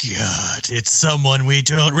 my God. It's someone we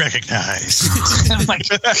don't recognize. I'm like,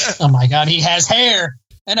 oh my God, he has hair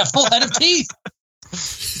and a full head of teeth.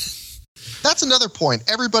 That's another point.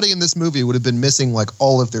 Everybody in this movie would have been missing like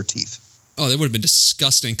all of their teeth. Oh, they would have been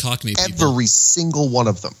disgusting Cockney people. Every single one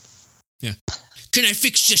of them. Yeah. Can I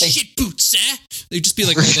fix your shit boots, eh? They'd just be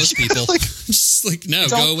like all those people. Just like, no,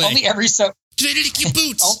 go away. Only every so Can I lick your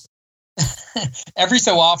boots? every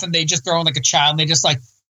so often they just throw in like a child and they just like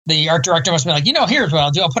the art director must be like, here's what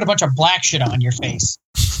I'll do. I'll put a bunch of black shit on your face.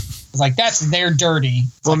 It's like they're dirty.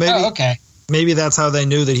 It's Well, like, maybe- oh, okay. Maybe that's how they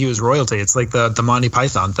knew that he was royalty. It's like the Monty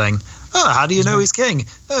Python thing. Oh, how do you know he's king?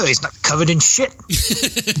 Oh, he's not covered in shit.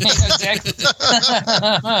 Exactly.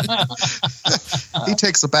 He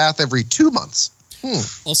takes a bath every 2 months.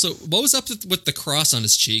 Also, what was up with the cross on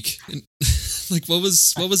his cheek? Like, what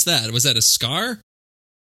was that? Was that a scar?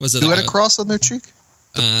 Was it Who had a cross on their cheek?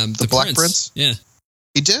 the Black Prince? Yeah,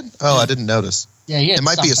 He did? Oh, Yeah. I didn't notice. Yeah, he had It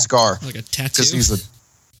might be a something. scar like a tattoo.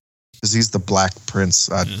 because he's the Black Prince.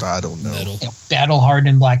 I don't know. Metal. Battle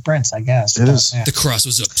hardened Black Prince, I guess. It is. Yeah. The cross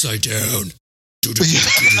was upside down.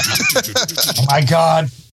 Oh my God.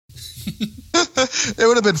 It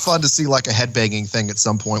would have been fun to see like a headbanging thing at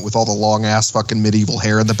some point with all the long ass fucking medieval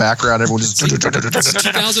hair in the background. Everyone just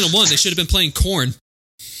 2001. They should have been playing Korn.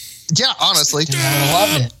 yeah, honestly. Dude, I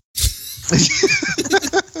loved it.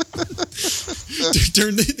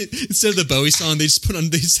 Instead of the Bowie song, they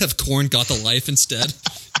just have Korn Got the Life instead.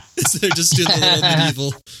 They're just doing the little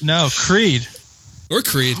medieval No, Creed. or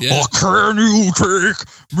Creed. Yeah, Can you take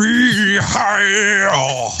me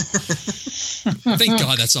higher? thank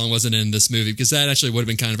God that song wasn't in this movie because that actually would have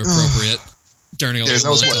been kind of appropriate during all Yeah, the that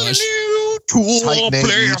was montage. To Tight a name.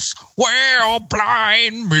 place where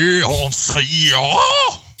blind men see.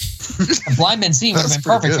 A blind man scene would have That's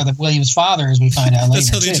been perfect pretty for the Williams' father, as we find out later. That's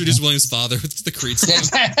how they too. introduced William's father with the Creed song.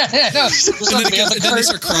 No, And then they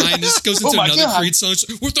start crying. This goes into Oh my another God. Creed song. It's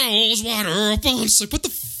like, with the holes water up on. It's like, what the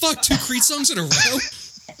fuck? 2 Creed songs in a row?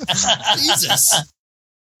 Jesus.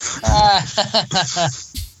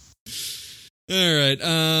 All right.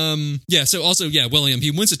 Yeah. So also, William,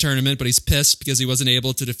 he wins the tournament, but he's pissed because he wasn't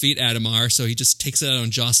able to defeat Adamar, so he just takes it out on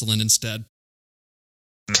Jocelyn instead.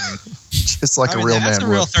 Just like a real man. That's a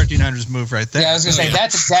real 1300s move right there. Yeah, I was gonna say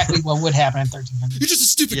that's exactly what would happen in 1300. You're just a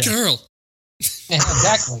stupid girl. Yeah,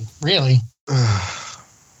 exactly. Really.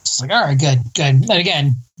 Just like, all right, good. And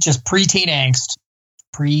again, just preteen angst.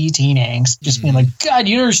 Just being like, God,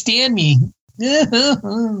 you don't understand me. They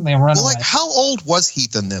run away. How old was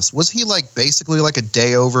Heath in this? Was he basically a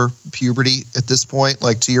day over puberty at this point?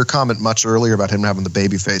 To your comment much earlier about him having the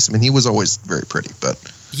baby face. I mean, he was always very pretty, but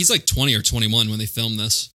he's 20 or 21 when they filmed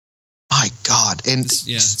this. My God. And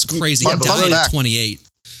it's crazy. He died at 28.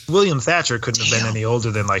 William Thatcher couldn't have been any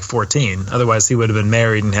older than 14. Otherwise, he would have been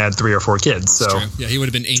married and had 3 or 4 kids. So yeah, he would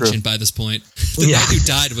have been ancient by this point. The guy who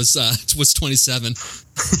died was 27.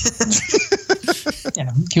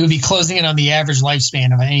 He would be closing in on the average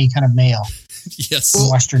lifespan of any kind of male. Yes, in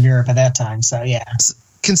Western Europe at that time. So yeah,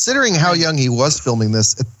 considering how young he was filming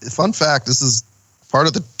this, fun fact: this is part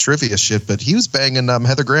of the trivia shit, but he was banging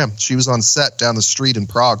Heather Graham. She was on set down the street in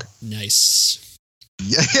Prague. Nice.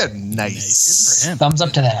 Yeah, nice. Good for him. Thumbs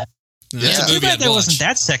up to that. No, that's a movie I'd there watch. wasn't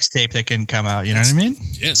that sex tape that couldn't come out. You know what I mean?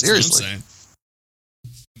 Yeah, seriously.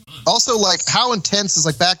 Also, how intense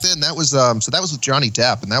is back then? That was so that was with Johnny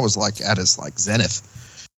Depp, and that was at his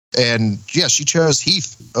zenith. And yeah, she chose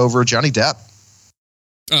Heath over Johnny Depp.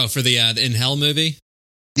 Oh, for the In Hell movie.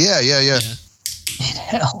 Yeah. In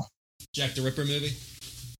Hell. Jack the Ripper movie.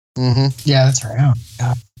 Mm-hmm. Yeah, that's right. Oh,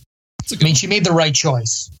 God. I mean, she made the right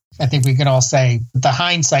choice. I think we can all say the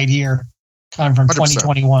hindsight here coming from 100%.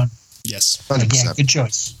 2021. Yes. 100%. Again, good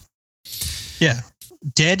choice. Yeah.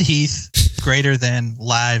 Dead Heath greater than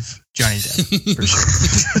live Johnny Depp, for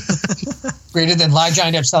sure. Greater than live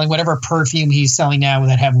Johnny Depp selling whatever perfume he's selling now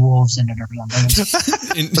that have wolves in it or something.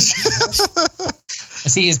 I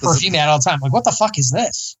see his perfume ad all the time. What the fuck is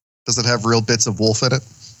this? Does it have real bits of wolf in it?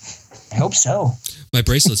 I hope so. My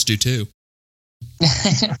bracelets do too.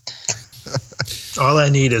 all I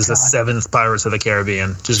need is a 7th Pirates of the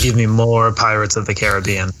Caribbean. Just give me more Pirates of the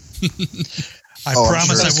Caribbean. I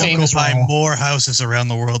promise I won't go buy more houses around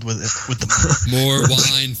the world with them. More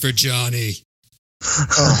wine for Johnny.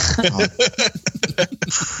 Oh,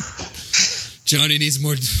 Johnny needs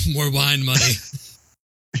more wine money.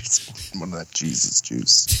 It's one of that Jesus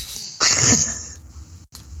juice.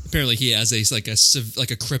 Apparently, he has a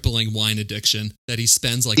crippling wine addiction that he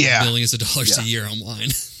spends millions of dollars a year on wine.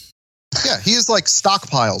 Yeah, he has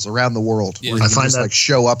stockpiles around the world where he can just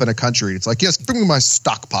show up in a country. It's yes, bring me my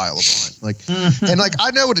stockpile of wine. And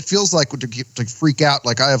I know what it feels like to freak out.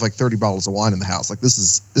 I have 30 bottles of wine in the house. This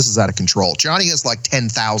is out of control. Johnny has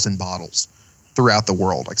 10,000 bottles throughout the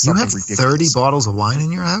world. You have ridiculous. 30 bottles of wine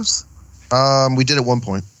in your house? We did at one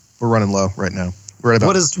point. We're running low right now. We're at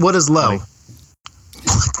about what is low? 20.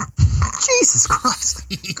 Jesus Christ!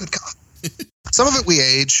 Good God. Some of it we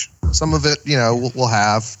age. Some of it, we'll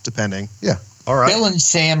have, depending. Yeah. All right. Bill and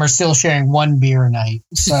Sam are still sharing one beer a night.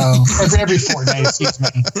 So every fortnight, excuse me.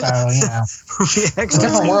 So, it's a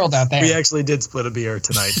different world out there. We actually did split a beer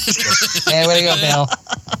tonight. Hey, way to go, Bill.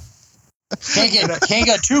 Can't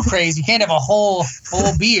go too crazy. Can't have a whole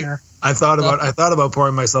beer. I thought about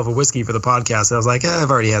pouring myself a whiskey for the podcast. I was like, I've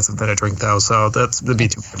already had something to drink though, so that'd be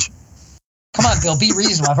too much. Come on, Bill, be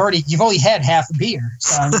reasonable. You've only had half a beer,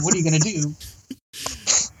 so what are you going to do?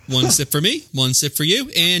 One sip for me, one sip for you,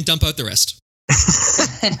 and dump out the rest.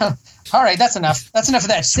 All right, that's enough. That's enough of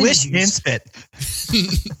that. Swish and spit.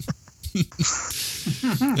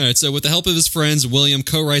 All right, so with the help of his friends, William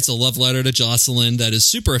co-writes a love letter to Jocelyn that is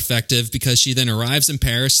super effective because she then arrives in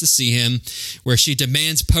Paris to see him, where she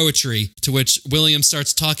demands poetry, to which William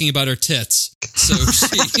starts talking about her tits.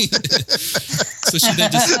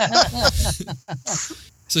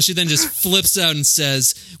 So she then just flips out and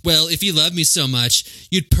says, well, if you love me so much,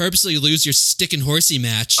 you'd purposely lose your stick and horsey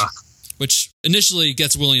match. Which initially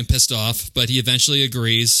gets William pissed off, but he eventually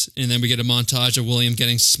agrees, and then we get a montage of William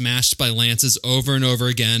getting smashed by lances over and over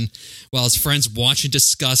again, while his friends watch in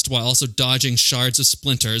disgust while also dodging shards of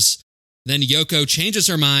splinters. Then Yoko changes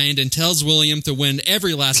her mind and tells William to win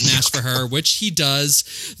every last match for her, which he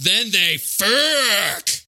does. Then they fuck!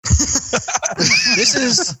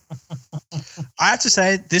 I have to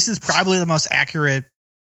say, this is probably the most accurate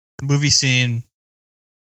movie scene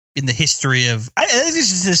in the history of.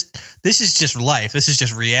 This is just life. This is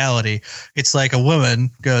just reality. It's like a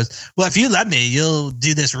woman goes, well, if you love me, you'll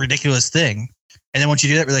do this ridiculous thing. And then once you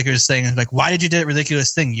do that ridiculous thing, it's like, why did you do that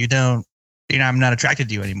ridiculous thing? I'm not attracted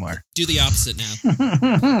to you anymore. Do the opposite now.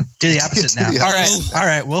 Do the opposite now. All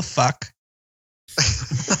right, we'll fuck.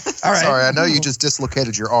 All right. Sorry, I know you just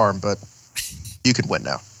dislocated your arm, but you can win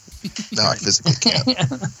now. No, I physically can't.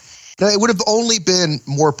 No, it would have only been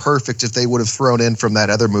more perfect if they would have thrown in from that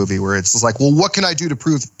other movie where it's just like, well, what can I do to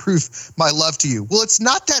prove my love to you? Well, it's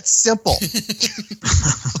not that simple.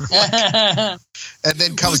 And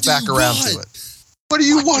then comes back around to it. What do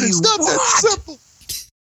you want? It's not that simple.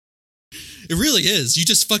 It really is. You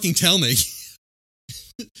just fucking tell me.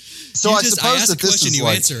 So I suppose that this is you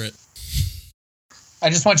like, answer it. I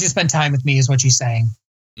just want you to spend time with me, is what she's saying.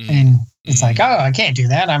 And it's like, oh, I can't do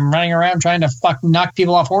that. I'm running around trying to knock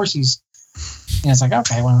people off horses. And it's like,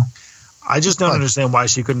 okay, well. I just don't understand why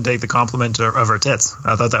she couldn't take the compliment of her tits.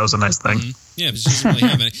 I thought that was a nice thing. Yeah, but she doesn't really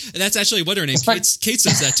have any. And that's actually what her name. Kate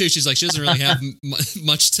says that too. She's like, she doesn't really have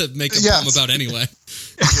much to make a poem about anyway.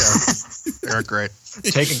 Yeah, they're great.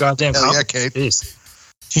 Take a goddamn compliment. Yeah, Kate. Jeez.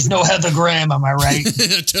 She's no Heather Graham, am I right?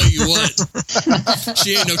 I tell you what,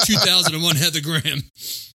 she ain't no 2001 Heather Graham.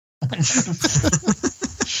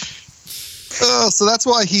 So that's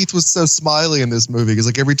why Heath was so smiley in this movie, because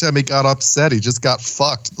like every time he got upset, he just got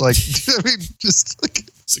fucked. Like, I mean, just like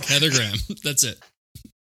it's like Heather Graham. That's it.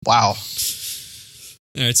 Wow.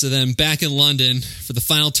 All right, so then back in London for the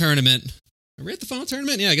final tournament. Are we at the final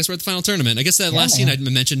tournament? Yeah, I guess we're at the final tournament. I guess that last scene I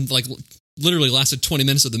mentioned, like, literally lasted 20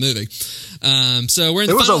 minutes of the movie. So we're in.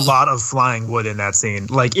 There was a lot of flying wood in that scene.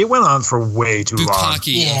 Like, it went on for way too long.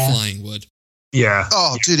 Bukkake of flying wood. Yeah.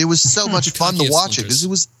 Oh, dude, it was so much fun to watch it, because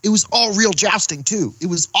it was all real jousting too. It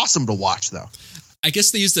was awesome to watch, though. I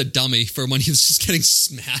guess they used a dummy for when he was just getting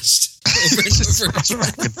smashed over and over.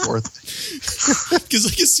 Back and forth. Because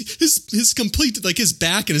like his complete, like his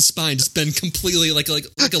back and his spine just been completely like a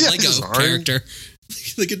Lego character.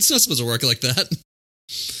 Like it's not supposed to work like that.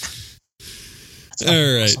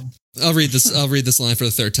 All right. Awesome. I'll read this line for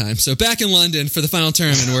the third time. So back in London for the final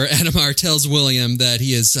tournament, where Adamar tells William that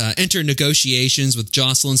he has entered negotiations with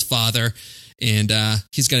Jocelyn's father, and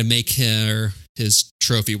he's going to make her his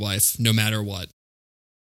trophy wife, no matter what.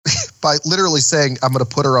 By literally saying, "I'm going to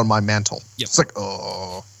put her on my mantle." Yep. It's like,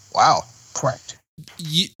 oh, wow. Correct.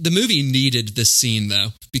 The movie needed this scene though,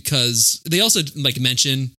 because they also like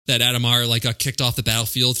mention that Adamar like got kicked off the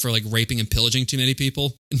battlefield for like raping and pillaging too many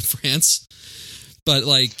people in France, but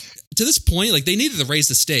like. To this point, like they needed to raise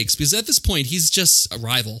the stakes, because at this point he's just a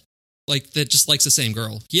rival, like that just likes the same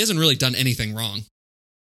girl. He hasn't really done anything wrong.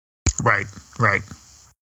 Right.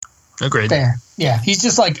 Agreed. Fair. Yeah, he's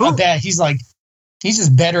just like a bad. He's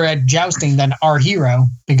just better at jousting than our hero,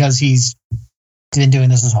 because he's been doing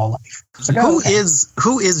this his whole life. Like,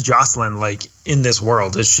 who is Jocelyn like in this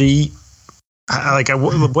world? Is she like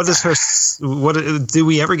what is her? What do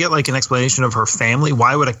we ever get like an explanation of her family?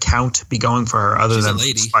 Why would a count be going for her other than a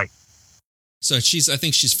lady? Spike? So I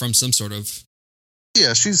think she's from some sort of.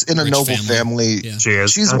 Yeah, she's in a noble family. Yeah. She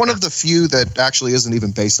is. She's one of the few that actually isn't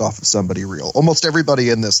even based off of somebody real. Almost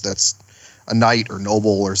everybody in this that's a knight or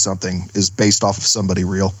noble or something is based off of somebody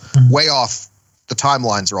real. Mm-hmm. Way off. The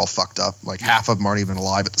timelines are all fucked up. Like half of them aren't even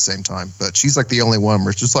alive at the same time. But she's like the only one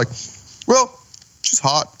where it's just like, well, she's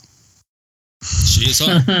hot. She is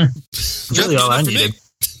hot. Really all I needed.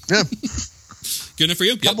 Yeah. Good enough for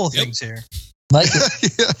you? Couple of things here. Like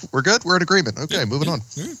it. Yeah, we're good. We're in agreement. Okay, moving on.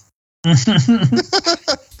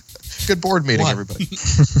 Good board meeting, everybody.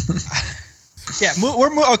 Yeah,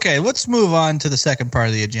 okay. Let's move on to the second part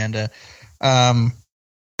of the agenda.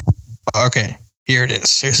 Okay, here it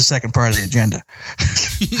is. Here's the second part of the agenda.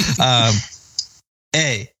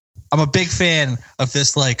 I'm a big fan of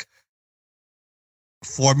this like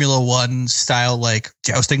Formula One style like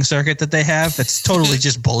jousting circuit that they have. That's totally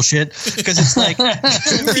just bullshit, because it's like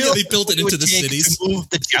they built it into the cities. To move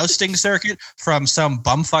the jousting circuit from some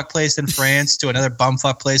bumfuck place in France to another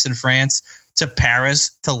bumfuck place in France to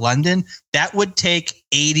Paris to London, that would take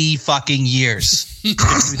 80 fucking years to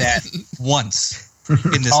do that once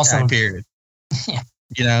in this time period. Yeah.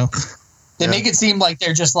 You know? They make it seem like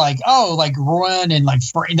they're just like, oh, like Rouen and like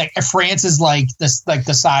France is like this, like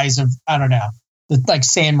the size of, I don't know, like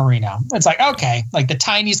San Marino. It's like, okay, like the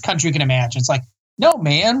tiniest country you can imagine. It's like, no,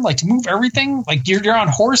 man, like to move everything, like you're on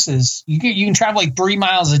horses. You can travel like 3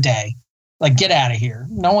 miles a day. Like, get out of here.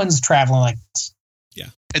 No one's traveling like this. Yeah.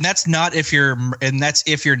 And that's if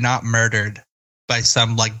you're not murdered by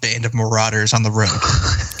some like band of marauders on the road.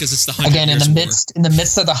 Because it's the 100 Again, years in the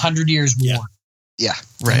midst of the 100 Years' War. Yeah.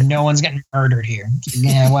 Right. And no one's getting murdered here.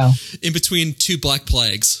 Yeah, well. In between two black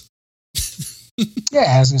plagues.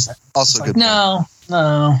 Yeah, I was gonna say. Also, like, good. No.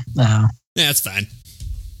 Yeah, that's fine.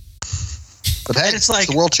 But hey, it's like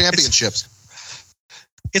the World Championships.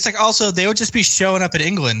 It's like also they would just be showing up in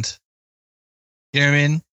England. You know what I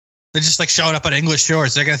mean? They're just like showing up on English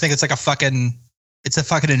shores. They're gonna think it's like a fucking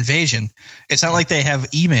invasion. It's not like they have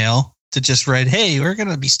email to just write, "Hey, we're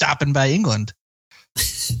gonna be stopping by England."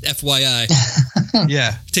 FYI.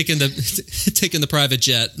 Yeah. Taking the private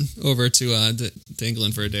jet over to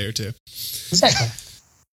England for a day or two. Exactly.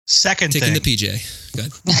 Second Taking thing. the PJ.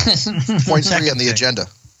 Good. Point 3 on Second the thing. agenda.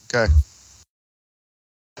 Okay.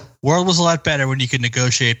 World was a lot better when you could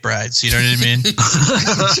negotiate brides. You know what I mean?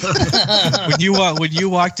 when you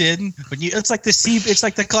walked in, it's like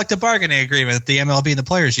the collective bargaining agreement that the MLB and the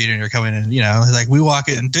players union are coming in. You know, like we walk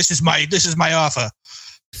in, this is my offer.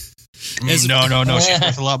 No, she's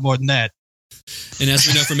worth a lot more than that. And as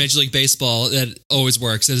we know from Major League Baseball, that always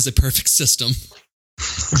works. It is a perfect system.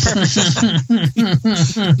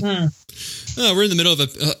 Oh, we're in the middle of a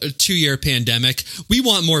 2-year pandemic. We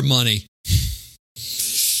want more money.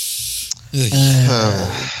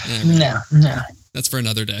 No. That's for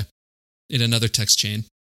another day. In another text chain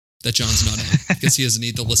that John's not in because he doesn't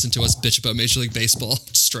need to listen to us bitch about Major League Baseball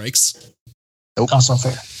strikes. Nope. Also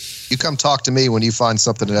fair. You come talk to me when you find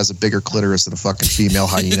something that has a bigger clitoris than a fucking female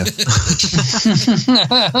hyena.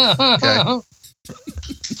 Okay.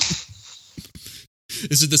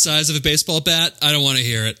 Is it the size of a baseball bat? I don't want to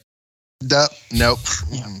hear it. Nope.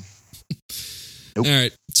 All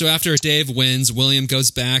right. So after Dave wins, William goes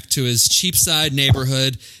back to his Cheapside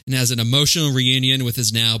neighborhood and has an emotional reunion with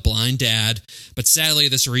his now blind dad. But sadly,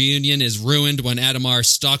 this reunion is ruined when Adamar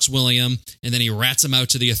stalks William and then he rats him out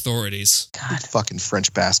to the authorities. God. Fucking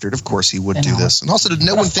French bastard. Of course he would I do know. this. And also, did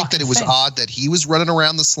no What a one think that it was fucking thing. odd that he was running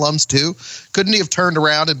around the slums too? Couldn't he have turned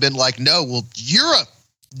around and been like, no, well, you're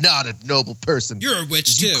not a noble person. You're a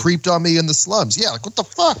witch, You too. creeped on me in the slums. Yeah, like, what the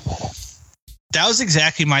fuck? That was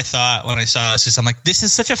exactly my thought when I saw this. I'm like, this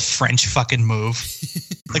is such a French fucking move.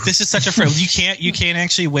 Like, this is such a French. You can't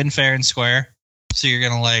actually win fair and square. So you're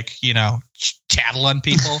gonna chattel on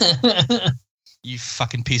people. You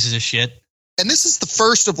fucking pieces of shit. And this is the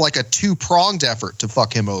first of like a 2-pronged effort to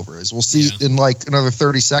fuck him over, as we'll see in like another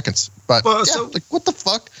 30 seconds. But Well, yeah, so- like, what the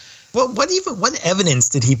fuck? Well, what evidence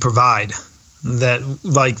did he provide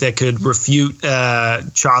that could refute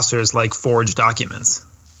Chaucer's forged documents?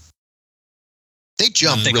 They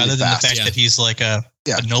jumped Nothing really other than fast. the fact that he's like a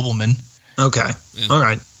Yeah. nobleman. Okay, Yeah. all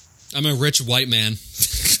right. I'm a rich white man.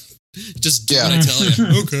 Just do Yeah. what I tell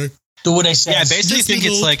you. Okay. Do what I say. Yeah, I basically Just think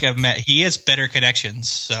it's little- like he has better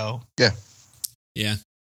connections. So Yeah.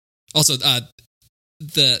 Also,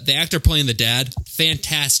 the actor playing the dad,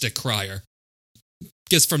 fantastic crier.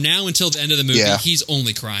 Because from now until the end of the movie, Yeah. he's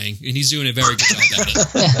only crying, and he's doing a very good job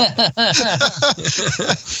at it.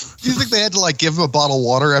 Do you think they had to like give him a bottle of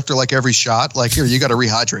water after like every shot? Like, here, you got to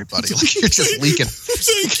rehydrate, buddy. Like, you're just leaking.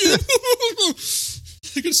 Thank you.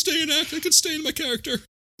 I can stay in act. I can stay in my character.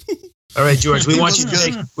 All right, George. We He want was you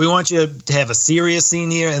to good. have a serious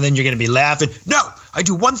scene here, and then you're going to be laughing. No, I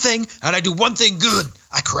do one thing, and I do one thing good.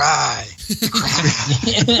 I cry.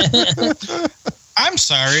 I'm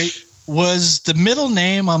sorry. Was the middle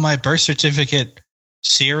name on my birth certificate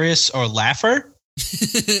Sirius or Laugher?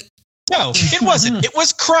 No, it wasn't. It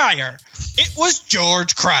was Cryer. It was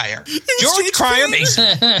George Cryer. George Cryer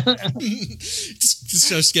Mason. Just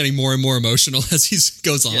starts getting more and more emotional as he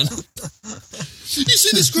goes on. You see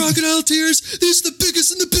these crocodile tears? These are the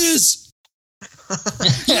biggest in the biz.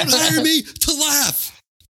 You don't hire me to laugh.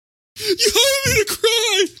 You hire me to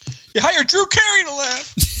cry. You hired Drew Carey to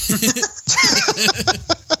laugh.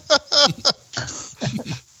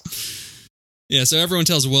 Yeah, so everyone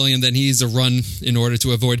tells William that he needs to run in order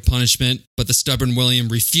to avoid punishment, but the stubborn William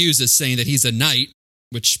refuses, saying that he's a knight,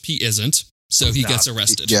 which he isn't. So he gets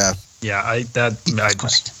arrested. Yeah. Yeah, He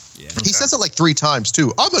says it like 3 times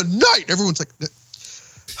too. I'm a knight. Everyone's like,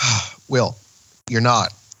 Will, you're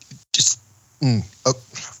not. Just, oh,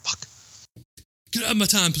 fuck. Get out of my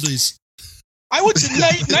time, please. I went to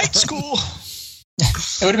night school.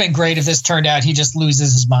 It would have been great if this turned out he just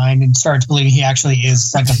loses his mind and starts believing he actually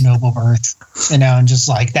is like of noble birth, and just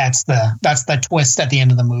like that's the twist at the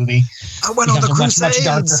end of the movie. I went on the Becomes a much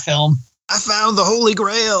darker Crusades. film. I found the Holy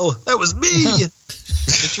Grail. That was me.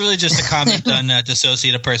 It's really just a comment on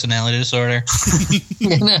dissociative personality disorder.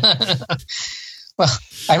 Well,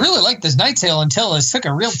 I really liked this Night Tale until it took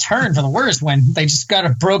a real turn for the worst when they just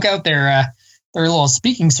broke out their little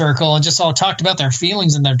speaking circle and just all talked about their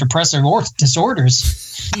feelings and their depressive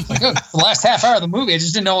disorders. Like, the last half hour of the movie, I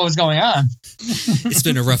just didn't know what was going on. It's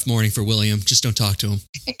been a rough morning for William. Just don't talk to him.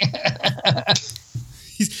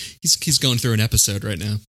 He's going through an episode right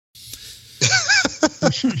now.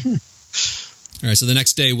 All right, so the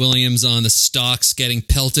next day, William's on the stocks getting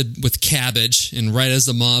pelted with cabbage, and right as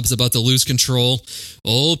the mob's about to lose control,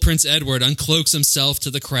 old Prince Edward uncloaks himself to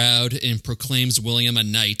the crowd and proclaims William a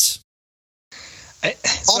knight. I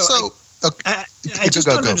just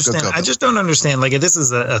Go, don't go, understand. go, go. I just don't understand. Like, this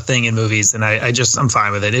is a thing in movies, and I'm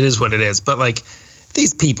fine with it. It is what it is. But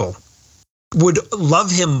these people would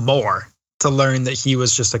love him more to learn that he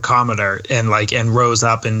was just a commoner and rose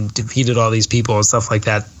up and defeated all these people and stuff like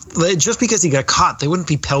that. Just because he got caught, they wouldn't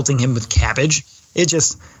be pelting him with cabbage. I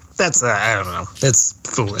don't know. That's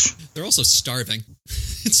foolish. They're also starving.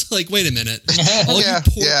 It's like, wait a minute. All you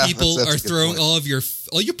poor people are throwing all your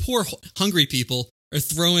poor hungry people are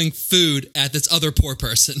throwing food at this other poor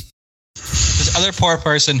person. This other poor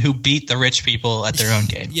person who beat the rich people at their own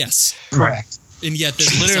game. Yes. Correct. And yet this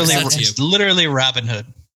It's literally Robin Hood.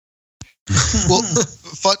 Well,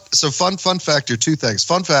 fun fact are two things.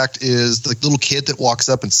 Fun fact is the little kid that walks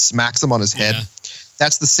up and smacks him on his head. Yeah.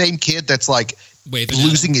 That's the same kid that's like waving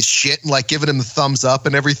losing his shit and like giving him the thumbs up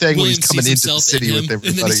and everything when he's coming into the city with everybody.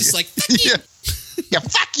 And then he's just like, fuck you. Yeah,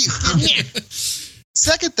 fuck you.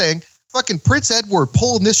 Second thing, fucking Prince Edward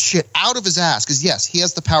pulling this shit out of his ass because, yes, he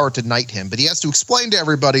has the power to knight him, but he has to explain to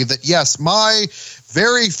everybody that, yes, my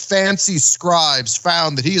very fancy scribes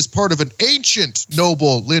found that he is part of an ancient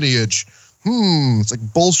noble lineage. It's like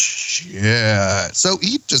bullshit. So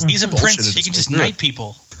he's a prince. He can just knight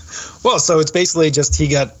people. Well, so it's basically just he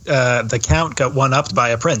got the count got one-upped by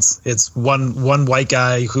a prince. It's one white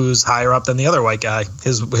guy who's higher up than the other white guy.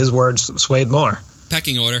 His words swayed more.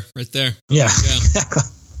 Pecking order right there. Yeah.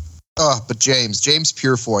 But James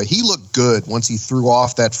Purefoy, he looked good once he threw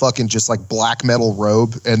off that fucking just like black metal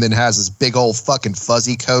robe and then has his big old fucking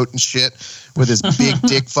fuzzy coat and shit with his big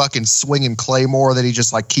dick fucking swinging claymore that he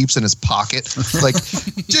just like keeps in his pocket. Like,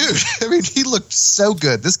 dude, I mean, he looked so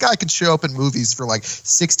good. This guy could show up in movies for like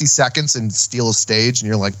 60 seconds and steal a stage, and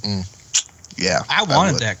you're like, yeah. I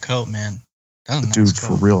wanted that coat, man. Dude,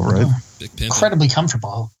 for real, right? Big pimp. Incredibly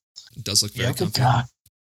comfortable. It does look very Good comfortable. God.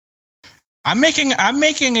 I'm making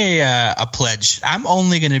a pledge. I'm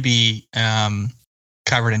only going to be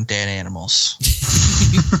covered in dead animals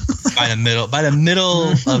by the middle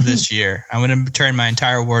of this year. I'm going to turn my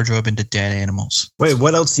entire wardrobe into dead animals. Wait,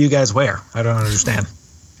 what else do you guys wear? I don't understand.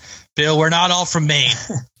 Bill, we're not all from Maine.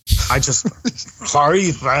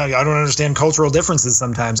 Sorry, I don't understand cultural differences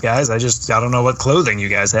sometimes, guys. I don't know what clothing you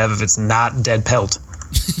guys have if it's not dead pelt.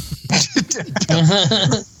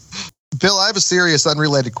 Bill, I have a serious,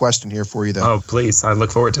 unrelated question here for you, though. Oh, please. I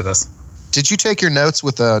look forward to this. Did you take your notes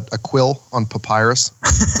with a quill on papyrus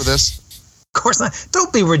for this? Of course not.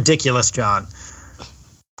 Don't be ridiculous, John.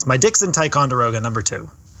 It's my Dixon Ticonderoga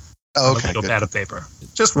 #2. Oh, okay. A pad of paper.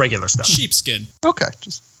 Just regular stuff. Sheepskin. Okay.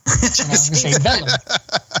 Just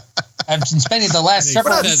I've been spending the last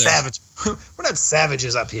several We're not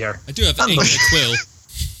savages up here. I do have ink and a quill.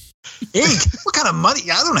 Ink? What kind of money?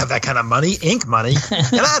 I don't have that kind of money. Ink money.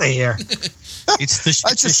 Get out of here. It's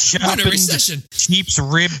the Winter recession. sheep's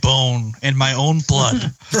rib bone and my own blood. You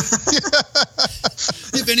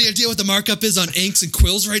have any idea what the markup is on inks and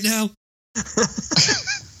quills right now?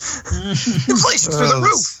 Inflation through the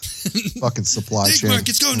roof. Fucking supply Ink chain.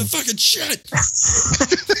 market's going to fucking shit.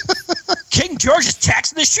 King George is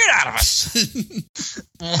taxing the shit out of us.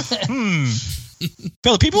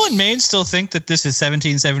 Bill, people in Maine still think that this is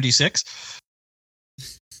 1776?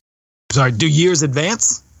 Sorry, do years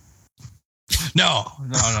advance? No.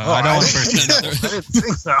 I don't want to. I didn't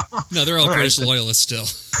think so. No, they're all British loyalists still.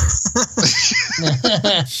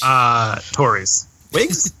 Tories.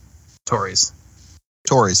 Whigs? Tories.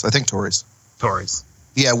 Tories. I think Tories. Tories.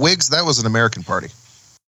 Yeah, Whigs, that was an American party.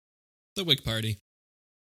 The Whig Party.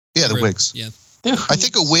 Yeah, the Whigs. Yeah. I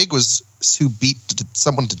think a Whig was who beat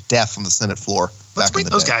someone to death on the Senate floor. Let's bring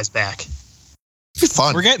those guys back. It'd be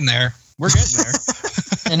fun. We're getting there.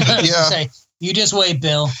 And say, you just wait,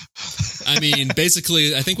 Bill. I mean,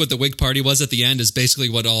 basically, I think what the Whig Party was at the end is basically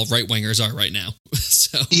what all right-wingers are right now.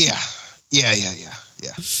 So Yeah.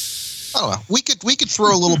 I don't know. We could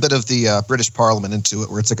throw a little bit of the British Parliament into it,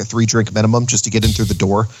 where it's like a 3-drink minimum just to get in through the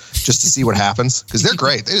door, just to see what happens. Because they're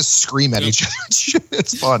great. They just scream at each other.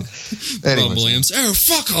 It's fun. Anyways. Rob Williams. Oh,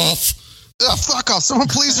 fuck off. Oh, fuck off. Someone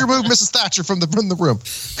please remove Mrs. Thatcher from the room.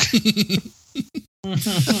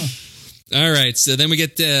 All right, so then we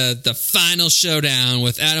get the final showdown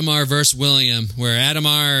with Adamar versus William, where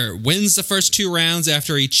Adamar wins the first 2 rounds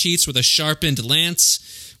after he cheats with a sharpened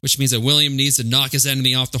lance, which means that William needs to knock his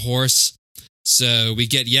enemy off the horse. So we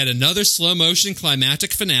get yet another slow-motion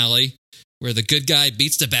climactic finale, where the good guy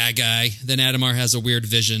beats the bad guy. Then Adamar has a weird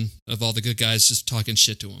vision of all the good guys just talking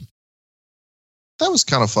shit to him. That was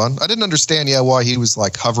kind of fun. I didn't understand, why he was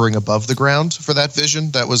like hovering above the ground for that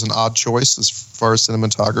vision. That was an odd choice as far as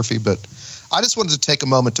cinematography, but I just wanted to take a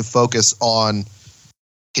moment to focus on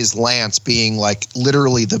his lance being like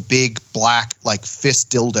literally the big black like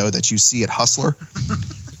fist dildo that you see at Hustler.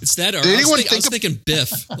 It's that, or Did I anyone was thinking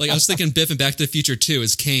Biff. Like, I was thinking Biff in Back to the Future 2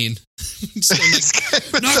 is Kane. Just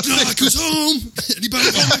like, knock, knock, who's home? Anybody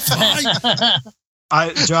want my fly?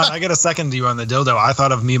 John, I got a second to you on the dildo. I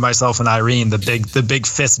thought of Me, Myself, and Irene, the big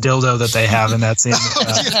fist dildo that they have in that scene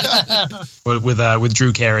with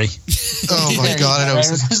Drew Carey. Oh my God! I know.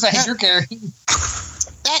 Drew Carey.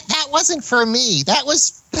 That wasn't for me. That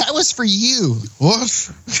was for you. What?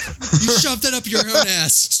 You shoved that up your own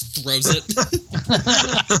ass. Throws it.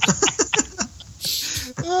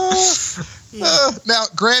 Now,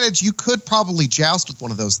 granted, you could probably joust with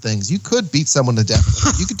one of those things. You could beat someone to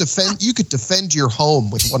death. You could defend your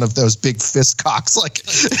home with one of those big fist cocks. Like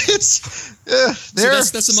it's they're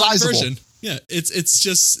that's a modern sizable. version. Yeah,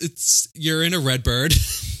 it's you're in a Redbird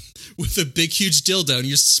with a big huge dildo and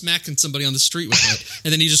you're smacking somebody on the street with it,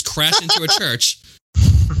 and then you just crash into a church.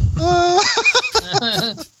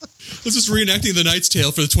 This is reenacting The Knight's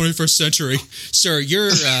Tale for the 21st century. Sir, your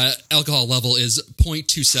alcohol level is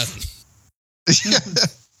 0.27.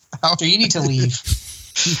 So you need to leave.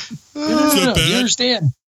 No, you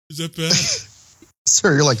understand? Is that bad?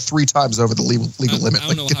 Sir, you're like 3 times over the legal limit. I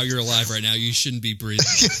don't know how you're alive right now. You shouldn't be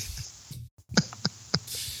breathing.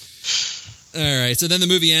 All right, so then the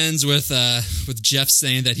movie ends with Jeff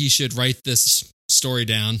saying that he should write this story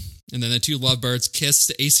down, and then the two lovebirds kiss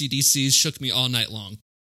to AC/DC's "Shook Me All Night Long."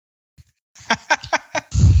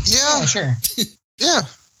 Yeah, sure. Yeah.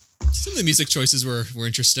 Some of the music choices were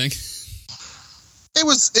interesting. It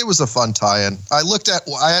was a fun tie-in. I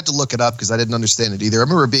had to look it up because I didn't understand it either. I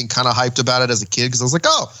remember being kind of hyped about it as a kid because I was like,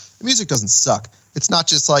 oh, the music doesn't suck. It's not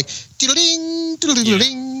just like, diddle-ding,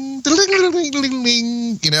 diddle-ding,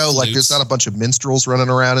 diddle-ding, you know, like there's not a bunch of minstrels running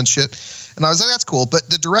around and shit. And I was like, that's cool. But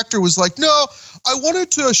the director was like, no, I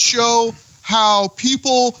wanted to show how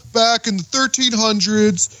people back in the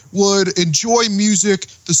 1300s would enjoy music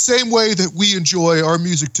the same way that we enjoy our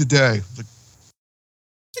music today. Like,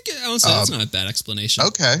 I would say that's not a bad explanation.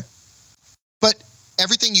 Okay. But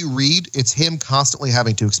everything you read, it's him constantly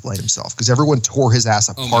having to explain himself because everyone tore his ass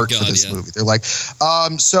apart for this movie. They're like,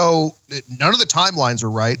 so none of the timelines are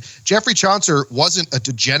right. Jeffrey Chaucer wasn't a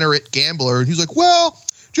degenerate gambler. And he's like, well,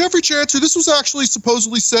 Jeffrey Chaucer, this was actually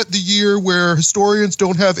supposedly set the year where historians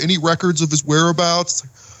don't have any records of his whereabouts.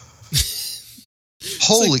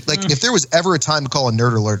 Holy, like if there was ever a time to call a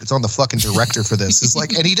nerd alert, it's on the fucking director for this. It's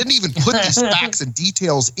like, and he didn't even put these facts and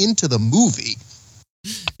details into the movie.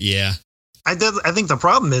 Yeah. I think the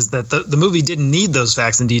problem is that the movie didn't need those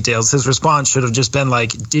facts and details. His response should have just been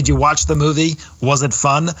like, did you watch the movie? Was it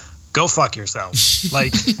fun? Go fuck yourself.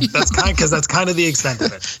 Like, that's kind of the extent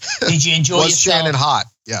of it. Did you enjoy Was yourself? Shannon hot?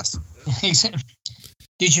 Yes.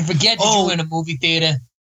 Did you forget that you were in a movie theater?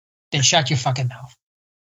 Then shut your fucking mouth.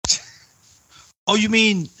 Oh, you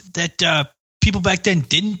mean that people back then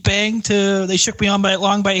didn't bang to "They Shook Me All Night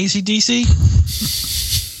Long" by AC/DC?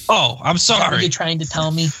 Oh, I'm sorry. Is that what you're trying to tell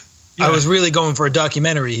me? Yeah. I was really going for a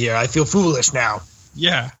documentary here. I feel foolish now.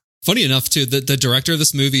 Yeah. Funny enough, too, the director of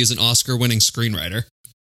this movie is an Oscar-winning screenwriter.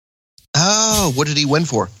 Oh, what did he win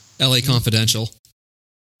for? L.A. Confidential.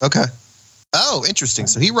 Okay. Oh, interesting.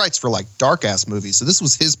 So he writes for like dark-ass movies. So this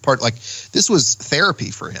was his part. Like this was therapy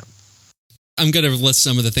for him. I'm going to list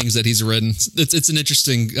some of the things that he's written. It's an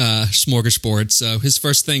interesting smorgasbord. So his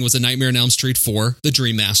first thing was A Nightmare on Elm Street 4, The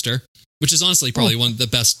Dream Master, which is honestly probably one of the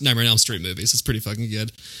best Nightmare on Elm Street movies. It's pretty fucking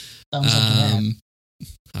good.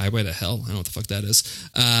 Highway to Hell. I don't know what the fuck that is.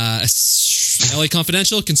 LA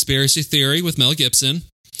Confidential, Conspiracy Theory with Mel Gibson.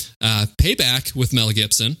 Payback with Mel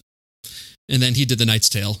Gibson. And then he did The Knight's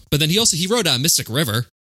Tale. But then he wrote Mystic River,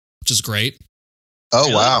 which is great. Oh,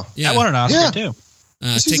 really? Wow. Yeah. That won an Oscar, too.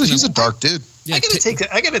 He's a dark dude. Yeah,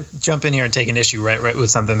 I gotta jump in here and take an issue right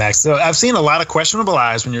with something, Max. So I've seen a lot of questionable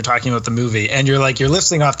eyes when you're talking about the movie, and you're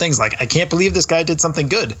listing off things like, I can't believe this guy did something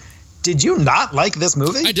good. Did you not like this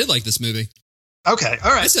movie? I did like this movie. Okay,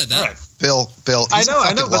 all right. I said that. All right. Bill, he's a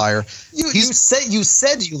fucking liar. You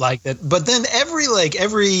said you liked it, but then every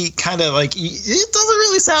kind of like, it doesn't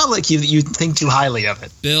really sound like you think too highly of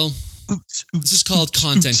it. Bill, this is called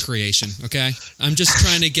content creation, okay? I'm just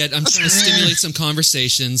trying to stimulate some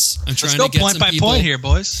conversations. I'm trying to get point some by people. point here,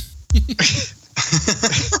 boys.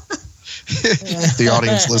 If the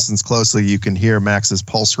audience listens closely, you can hear Max's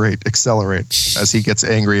pulse rate accelerate as he gets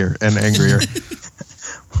angrier and angrier.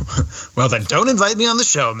 Well, then don't invite me on the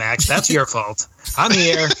show, Max. That's your fault. I'm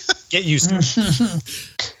here. Get used to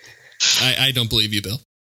it. I don't believe you, Bill.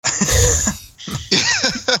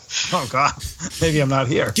 Oh, God. Maybe I'm not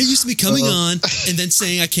here. Get used to me coming on and then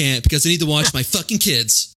saying I can't because I need to watch my fucking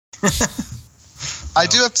kids. I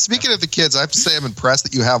do have to, speaking of the kids, I have to say I'm impressed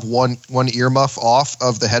that you have one earmuff off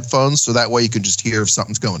of the headphones so that way you can just hear if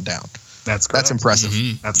something's going down. That's impressive.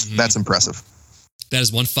 Mm-hmm. That's impressive. That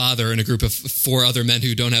is one father in a group of 4 other men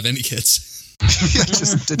who don't have any kids.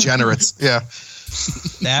 Just degenerates. Yeah.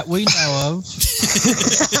 That we know of.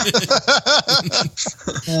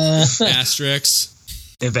 Asterisks.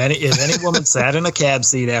 If any woman sat in a cab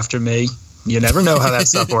seat after me, you never know how that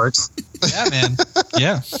stuff works. Yeah, man.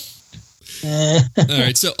 Yeah. All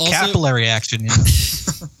right. So also, capillary action. Yeah.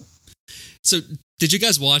 So did you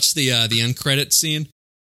guys watch the end credit scene?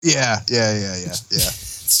 Yeah.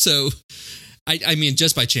 So, I mean,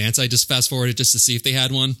 just by chance, I just fast forwarded just to see if they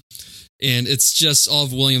had one. And it's just all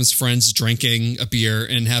of William's friends drinking a beer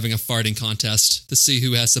and having a farting contest to see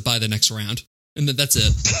who has to buy the next round. And that's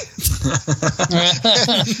it.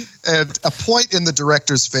 And a point in the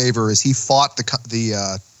director's favor is he fought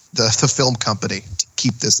the film company to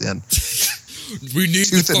keep this in. We need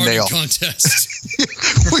Tooth the and farting nail. contest.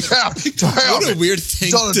 We have to have What a it. weird thing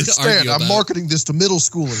You don't to understand. argue I'm about. marketing this to middle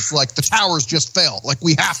schoolers. Like the towers just fell. Like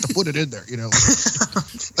we have to put it in there. You know.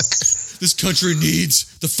 This country needs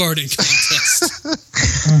the farting contest.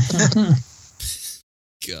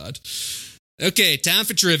 God. Okay, time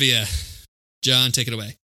for trivia. John, take it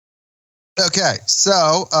away. Okay,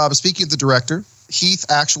 so speaking of the director, Heath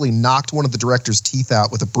actually knocked one of the director's teeth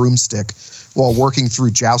out with a broomstick while working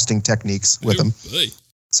through jousting techniques with him. Hey.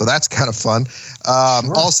 So that's kind of fun.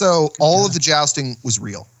 Also, all of the jousting was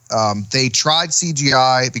real. They tried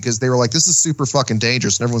CGI because they were like, this is super fucking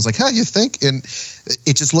dangerous. And everyone's like, how you think? And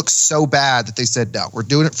it just looks so bad that they said, no, we're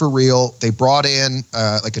doing it for real. They brought in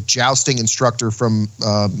like a jousting instructor from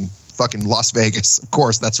fucking Las Vegas. Of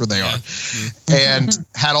course, that's where they are. And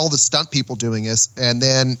had all the stunt people doing this. And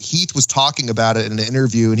then Heath was talking about it in an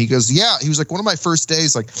interview. And he goes, yeah, he was like, one of my first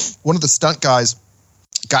days, like one of the stunt guys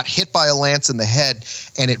got hit by a lance in the head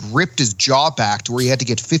and it ripped his jaw back to where he had to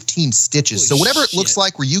get 15 stitches. Holy so whatever shit. it looks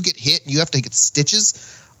like where you get hit and you have to get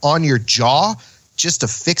stitches on your jaw just to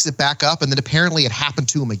fix it back up. And then apparently it happened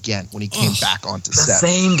to him again when he came back onto The set.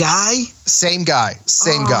 same guy? Same guy.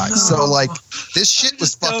 No. So like this shit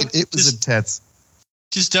was fucking, it was intense.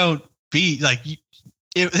 Just don't be like,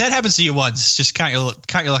 if that happens to you once, just count your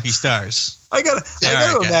lucky stars. I gotta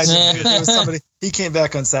imagine there was somebody. He came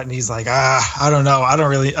back on set and he's like, I don't know, I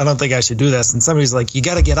don't think I should do this. And somebody's like, you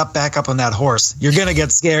got to get back up on that horse. You're gonna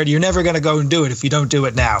get scared. You're never gonna go and do it if you don't do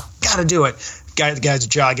it now. Got to do it. The guy's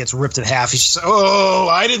jaw gets ripped in half. He's just,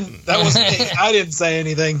 that wasn't me. I didn't say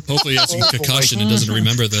anything. Hopefully he has some concussion and doesn't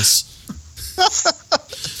remember this.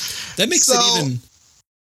 That makes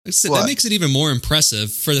that makes it even more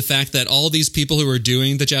impressive for the fact that all these people who were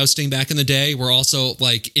doing the jousting back in the day were also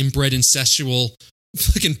like inbred incestual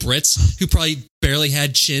fucking Brits who probably barely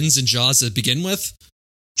had chins and jaws to begin with.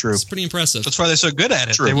 True. It's pretty impressive. That's why they're so good at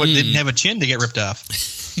it. True. They didn't have a chin to get ripped off.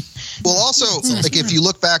 Well, also, like if you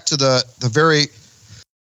look back to the very,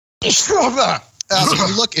 if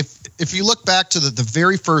you look back to the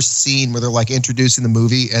very first scene where they're like introducing the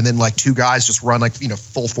movie, and then like two guys just run like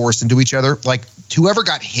full force into each other, like whoever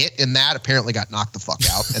got hit in that apparently got knocked the fuck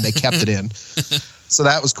out, and they kept it in. So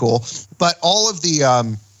that was cool. But all of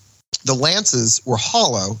the lances were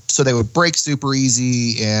hollow, so they would break super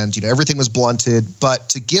easy, and everything was blunted. But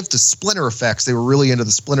to give the splinter effects, they were really into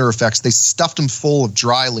the splinter effects. They stuffed them full of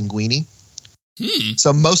dry linguine.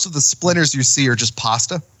 So most of the splinters you see are just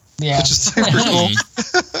pasta. Yeah. Which is super cool.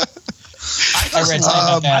 I read something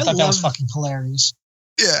about that. I thought that was fucking hilarious.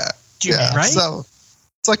 Yeah. Right? So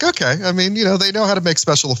it's like, okay. I mean, they know how to make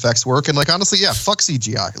special effects work. And like, honestly, yeah, fuck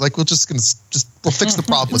CGI. Like, we'll fix the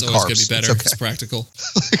problem It's with always carbs. going to be better. It's okay. It's practical.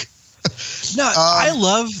 No, I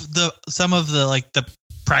love some of the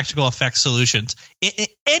practical effects solutions.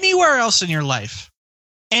 Anywhere else in your life,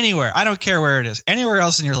 anywhere, I don't care where it is, anywhere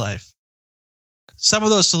else in your life, some of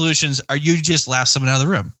those solutions are you just laugh someone out of the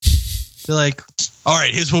room. They're like, all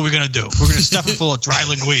right, here's what we're going to do. We're going to stuff it full of dry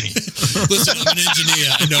linguine. Listen, I'm an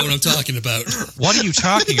engineer. I know what I'm talking about. What are you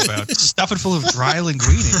talking about? Stuff it full of dry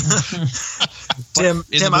linguine. Tim,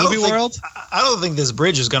 In the movie world? I don't think this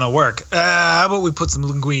bridge is going to work. How about we put some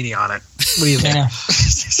linguine on it? What do you think? Yeah. What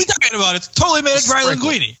are you talking about? It's totally made of dry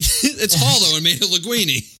linguine. It's hollow and made of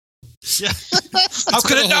linguine. Yeah. How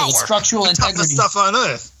could it not work? Structural The toughest integrity. stuff on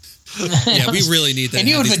earth. Yeah, we really need that. And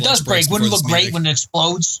even if it does break, wouldn't it look great when it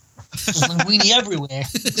explodes? There's linguine everywhere.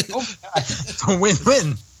 Oh, God. It's a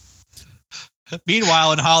win-win.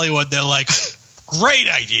 Meanwhile, in Hollywood, they're like, great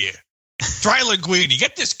idea. Dry linguine.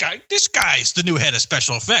 Get this guy. This guy's the new head of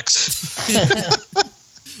special effects.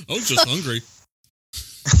 I was just hungry.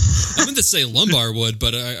 I meant to say lumbar wood,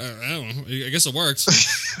 but I don't know. I guess it works.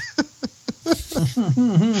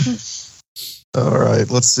 All right,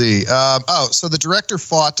 let's see. So the director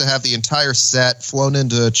fought to have the entire set flown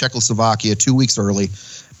into Czechoslovakia 2 weeks early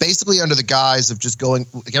basically under the guise of just going,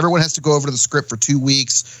 like, everyone has to go over to the script for 2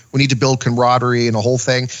 weeks. We need to build camaraderie and a whole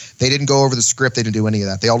thing. They didn't go over the script. They didn't do any of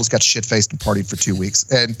that. They all just got shit-faced and partied for 2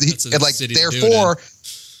 weeks. And like, therefore,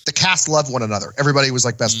 the cast loved one another. Everybody was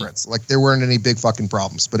like best friends. Like, there weren't any big fucking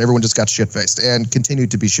problems, but everyone just got shit-faced and continued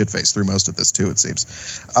to be shit-faced through most of this too, it seems.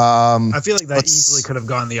 I feel like that easily could have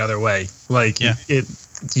gone the other way. Like, 2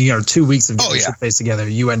 weeks of getting shit-faced together,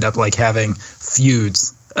 you end up like having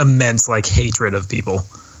feuds, immense like hatred of people.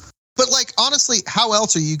 But like, honestly, how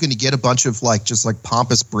else are you going to get a bunch of like just like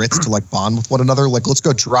pompous Brits to like bond with one another? Like, let's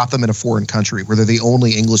go drop them in a foreign country where they're the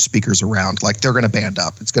only English speakers around. Like, they're going to band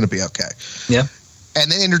up. It's going to be okay. Yeah. And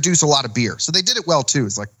they introduce a lot of beer. So they did it well too.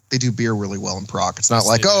 It's like they do beer really well in Prague. It's not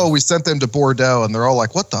like, oh, we sent them to Bordeaux and they're all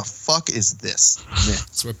like, what the fuck is this?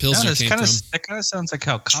 That's where Pilsner came from. That kind of sounds like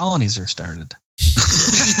how colonies are started.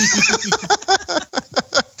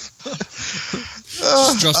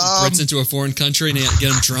 Just drop some Brits into a foreign country and get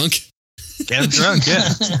them drunk. Get them drunk, yeah.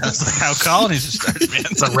 That's like how colonies are started, man.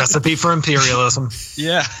 It's a recipe for imperialism.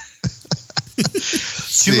 Yeah.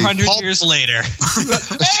 200 years later. Well,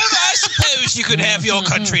 I suppose you could have your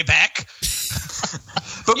country back.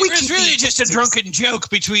 But it was really just a drunken joke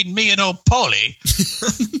between me and old Paulie.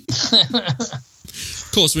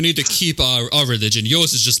 Of course, we need to keep our religion.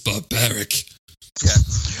 Yours is just barbaric. Yeah.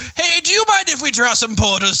 Hey, do you mind if we draw some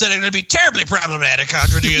portals that are going to be terribly problematic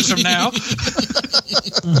 100 years from now?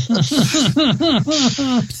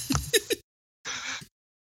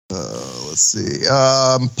 Let's see.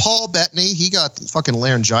 Paul Bettany, he got fucking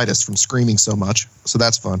laryngitis from screaming so much, so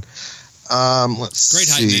that's fun. Great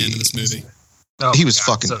hype man in this movie. Oh, he was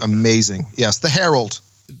fucking amazing. Yes, the Herald.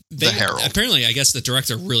 The Herald. Apparently, I guess the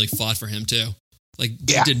director really fought for him too. Like,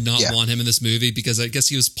 they did not want him in this movie because I guess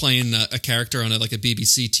he was playing a character on a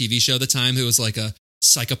BBC TV show at the time who was like a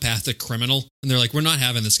psychopathic criminal, and they're like, we're not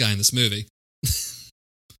having this guy in this movie.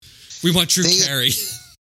 We want Drew Carey.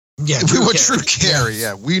 Yeah, we want Drew Carey.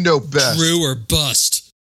 Yeah, we know best. Drew or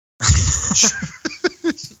bust.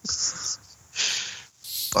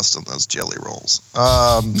 Bust on those jelly rolls.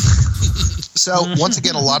 So once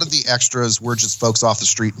again, a lot of the extras were just folks off the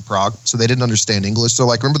street in Prague, so they didn't understand English. So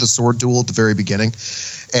like, remember the sword duel at the very beginning,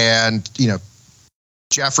 and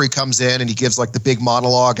Jeffrey comes in and he gives like the big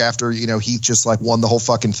monologue after he just like won the whole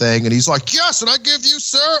fucking thing, and he's like, yes, and I give you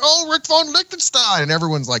Sir Ulrich von Liechtenstein, and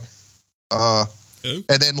everyone's like, and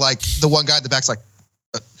then like the one guy in the back's like,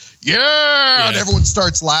 and everyone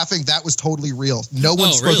starts laughing. That was totally real. No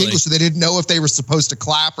one spoke English, so they didn't know if they were supposed to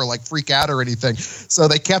clap or like freak out or anything. So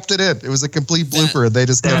they kept it in. It was a complete blooper, and they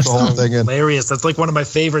just kept the whole thing in. Hilarious. That's like one of my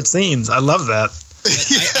favorite scenes. I love that.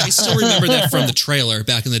 I still remember that from the trailer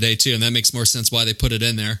back in the day too, and that makes more sense why they put it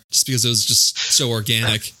in there, just because it was just so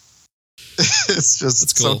organic. It's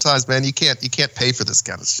just cool. Sometimes, man, you can't pay for this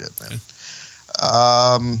kind of shit, man.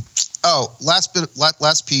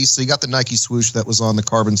 Last piece. So you got the Nike swoosh that was on the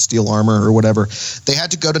carbon steel armor or whatever. They had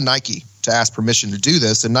to go to Nike to ask permission to do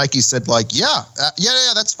this, and Nike said like, yeah,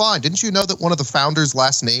 that's fine. Didn't you know that one of the founders'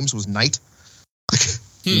 last names was Knight?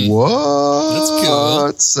 What? That's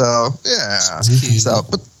cool. So yeah. So,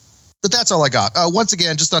 but that's all I got. Once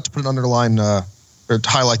again, just not to put an underline or to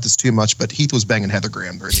highlight this too much, but Heath was banging Heather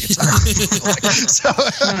Graham during the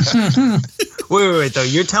entire Wait, though.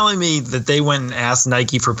 You're telling me that they went and asked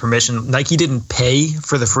Nike for permission. Nike didn't pay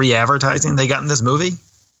for the free advertising they got in this movie?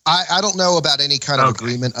 I don't know about any kind of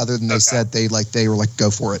agreement other than they said they were like, go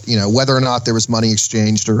for it. Whether or not there was money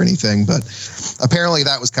exchanged or anything, but apparently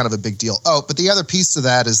that was kind of a big deal. Oh, but the other piece to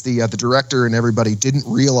that is the director and everybody didn't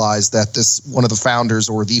realize that one of the founders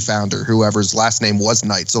or the founder, whoever's last name was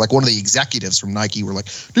Knight. So like one of the executives from Nike were like,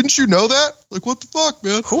 didn't you know that? Like, what the fuck,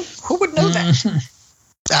 man? Who would know that?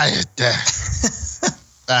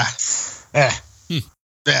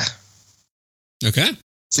 Okay.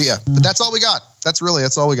 So yeah, but that's all we got. That's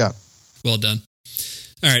all we got. Well done.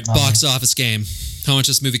 All right, box office game. How much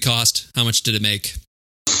this movie cost? How much did it make?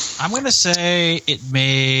 I'm going to say it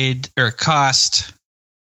cost.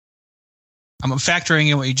 I'm factoring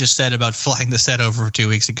in what you just said about flying the set over for 2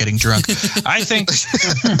 weeks and getting drunk. I think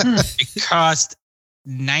it cost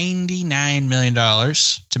 $99 million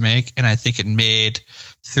to make, and I think it made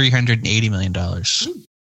 $380 million.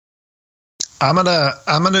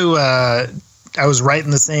 I was right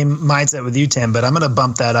in the same mindset with you, Tim, but I'm going to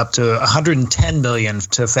bump that up to $110 million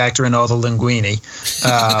to factor in all the linguine.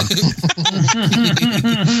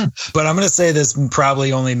 But I'm going to say this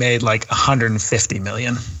probably only made like $150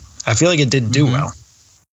 million. I feel like it didn't do well.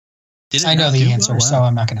 I know the answer, so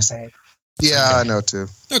I'm not going to say it. Yeah, I know too.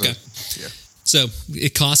 Okay. Yeah. So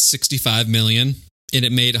it cost $65 million, and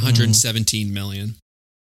it made $117 million.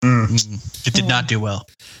 It did not do well.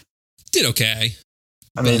 Did okay.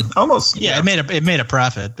 I mean, almost. Yeah, it made a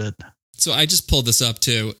profit, but so I just pulled this up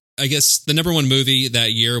too. I guess the number one movie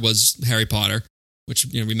that year was Harry Potter, which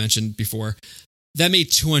we mentioned before. That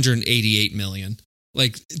made $288 million.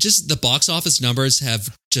 Like, just the box office numbers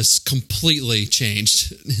have just completely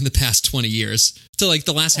changed in the past 20 years. So, like,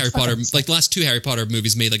 the last the last two Harry Potter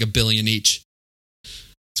movies made like $1 billion each.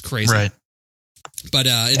 It's crazy, right? But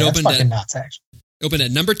it opened at nuts, opened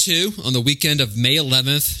at number 2 on the weekend of May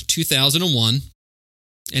 11th, 2001.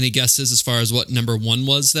 Any guesses as far as what number 1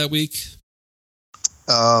 was that week?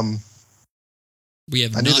 We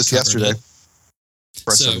have. I knew this yesterday.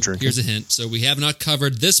 So here's a hint. So we have not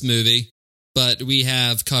covered this movie, but we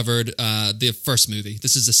have covered the first movie.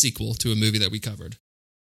 This is a sequel to a movie that we covered.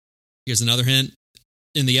 Here's another hint.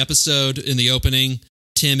 In the episode, in the opening,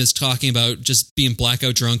 Tim is talking about just being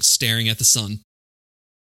blackout drunk, staring at the sun.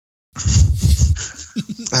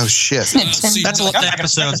 Oh shit! That's a lot of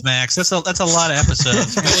episodes, Max. That's a lot of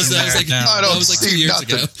episodes. That was like 2 years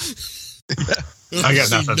ago. I got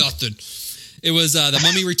nothing. It was The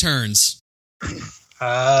Mummy Returns.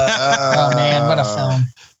 Oh man, what a film!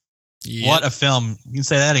 Yep. What a film! You can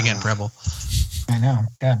say that again, Preble. I know.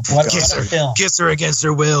 God, what a film! Kiss her against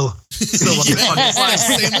her will. Still one of the funniest.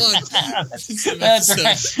 Same one. That's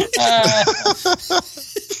right.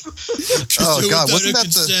 Oh God,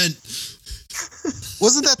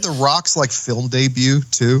 wasn't that the Rock's like film debut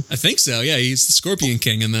too? I think so. Yeah, he's the Scorpion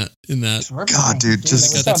King in that. God, dude,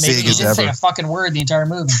 just big as ever. He didn't say a fucking word the entire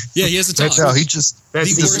movie. Yeah, he hasn't talked. No, he just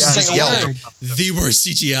yelled. The worst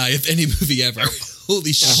CGI of any movie ever.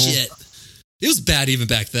 Holy shit! It was bad even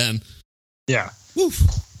back then. Yeah. Woof.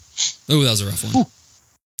 Oh, that was a rough one.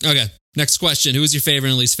 Okay, next question. Who was your favorite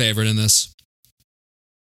and least favorite in this?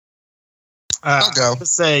 I'll go.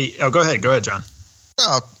 Go ahead, John.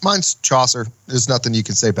 Oh, mine's Chaucer. There's nothing you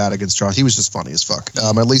can say bad against Chaucer. He was just funny as fuck.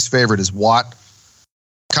 My least favorite is Watt.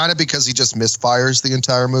 Kind of because he just misfires the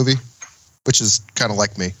entire movie, which is kind of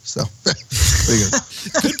like me. So, there you go.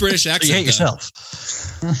 Good British accent. You hate yourself.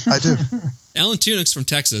 I do. Alan Tunyk's from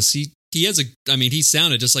Texas. He has he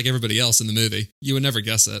sounded just like everybody else in the movie. You would never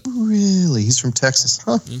guess it. Really? He's from Texas,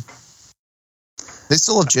 huh? Yeah. They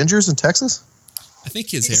still have gingers in Texas? I think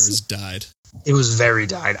his hair was dyed. It was very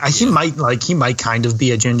dyed. He might kind of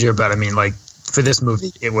be a ginger, but I mean, like, for this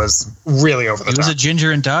movie, it was really over the top. He was a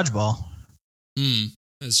ginger in Dodgeball.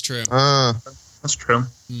 That's true. That's true.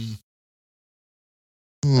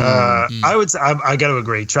 I would say I got to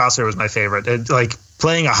agree. Chaucer was my favorite. Like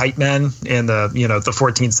playing a hype man in the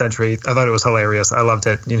 14th century. I thought it was hilarious. I loved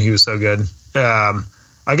it. He was so good.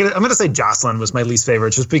 I'm going to say Jocelyn was my least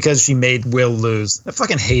favorite just because she made Will lose. I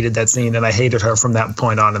fucking hated that scene, and I hated her from that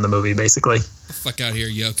point on in the movie, basically. Fuck out here,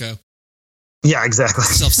 Yoko. Yeah, exactly.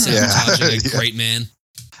 Self-sabotaging, a great man.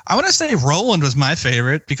 I want to say Roland was my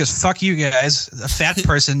favorite because fuck you guys. A fat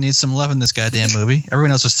person needs some love in this goddamn movie.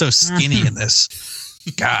 Everyone else was so skinny in this.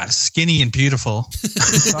 God, skinny and beautiful.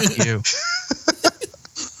 Fuck you.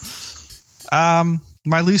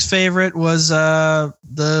 My least favorite was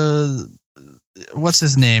what's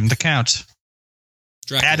his name? The Count.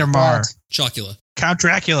 Dracula. Adamar. Chocula. Count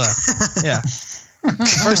Dracula. Yeah.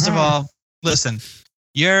 First of all, listen.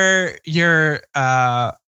 Your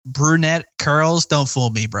brunette curls don't fool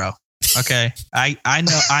me, bro. Okay?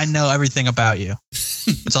 I know everything about you.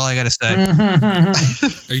 That's all I got to say.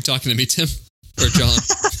 Are you talking to me, Tim? Or John?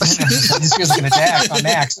 This feels like an attack on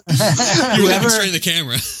Max. You were demonstrating the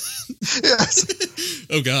camera. Yes.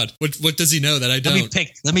 Oh God! What does he know that I don't?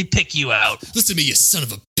 Let me pick you out. Listen to me, you son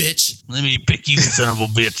of a bitch. Let me pick you, son of a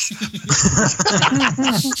bitch.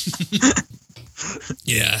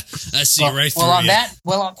 Yeah, I see right through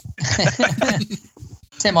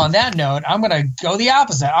Tim, on that note, I'm going to go the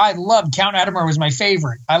opposite. I loved Count Adamar was my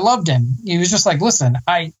favorite. I loved him. He was just like, listen,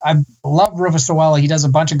 I love Rufus Sewell. He does a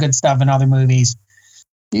bunch of good stuff in other movies.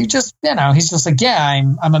 He's just like, yeah,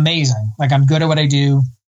 I'm amazing. Like, I'm good at what I do.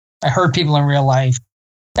 I hurt people in real life.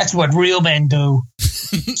 That's what real men do.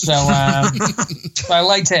 So I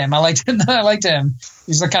liked him. I liked him.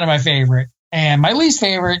 He's like kind of my favorite. And my least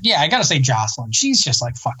favorite, I got to say Jocelyn. She's just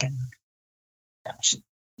like fucking.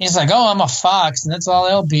 He's like, oh, I'm a fox, and that's all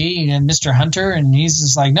they'll be. And Mr. Hunter, and he's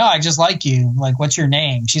just like, no, I just like you. Like, what's your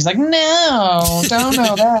name? She's like, no, don't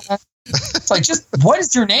know that. It's like, just what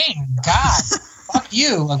is your name? God, fuck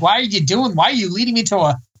you. Like, why are you leading me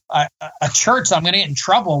to a church so I'm going to get in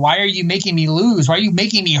trouble? Why are you making me lose? Why are you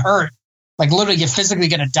making me hurt? Like, literally, you're physically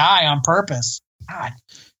going to die on purpose. God,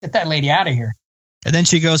 get that lady out of here. And then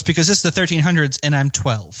she goes, because this is the 1300s and I'm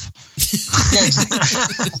 12.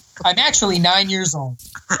 I'm actually 9 years old.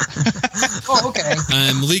 Oh, okay.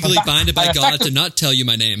 I'm legally binded by God to not tell you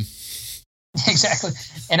my name. Exactly.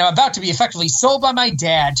 And I'm about to be effectively sold by my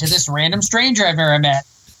dad to this random stranger I've never met.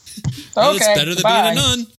 Well, Okay, it's better than being a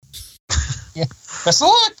nun. Yeah. Best of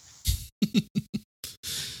luck.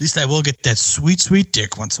 At least I will get that sweet, sweet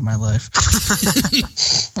dick once in my life.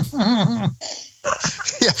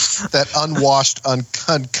 Yeah, that unwashed,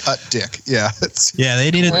 uncut dick. Yeah, yeah. They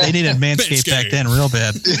needed Manscaped back then, real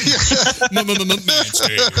bad. Medical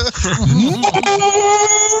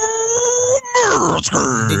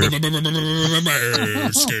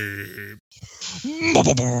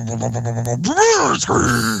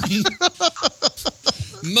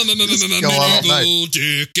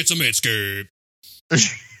dick gets a Manscaped.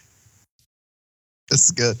 This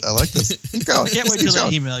is good. I like this. Keep going. I can't wait till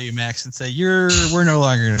they email you, Max, and say we're no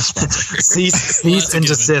longer going to sponsor. Cease and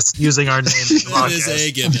desist using our name. That is a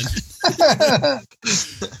given.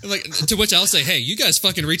 Like, to which I'll say, hey, you guys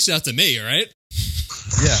fucking reached out to me, all right?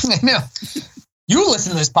 Yeah. No. You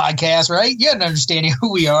listen to this podcast, right? You have an understanding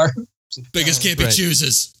who we are. Biggest camping right.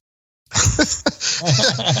 chooses.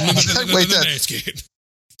 Manscaped.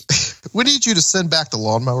 We need you to send back the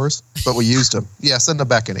lawnmowers, but we used them. Yeah, send them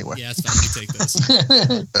back anyway. Yeah, it's fine. You take this.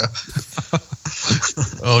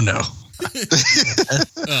 Oh, no.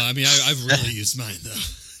 I mean, I've really used mine, though.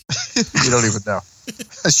 You don't even know.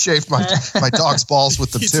 I shaved my dog's balls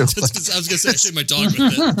with them, too. I was going to say, I shaved my dog with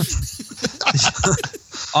it.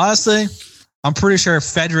 Honestly, I'm pretty sure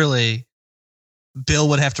federally, Bill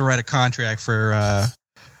would have to write a contract for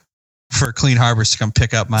Clean Harbors to come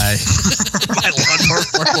pick up my lawnmower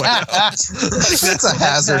 4.0. That's a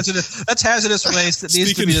hazard. That's hazardous waste that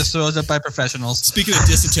needs to be disposed of by professionals. Speaking of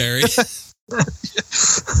dysentery.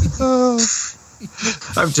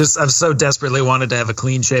 I've so desperately wanted to have a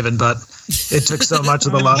clean shaven butt. It took so much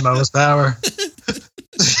of the lawnmower's power.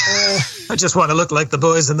 I just want to look like the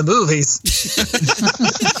boys in the movies. I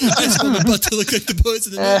just want my butt to look like the boys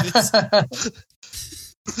in the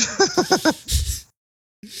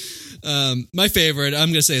movies. My favorite, I'm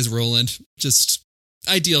going to say, is Roland. Just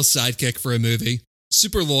ideal sidekick for a movie.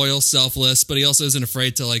 Super loyal, selfless, but he also isn't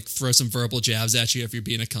afraid to like throw some verbal jabs at you if you're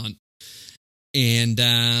being a cunt. And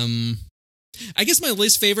I guess my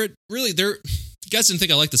least favorite, really, you guys didn't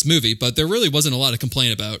think I liked this movie, but there really wasn't a lot to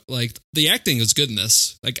complain about. Like, the acting was good in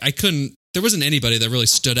this. Like, there wasn't anybody that really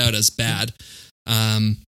stood out as bad.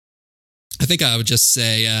 I think I would just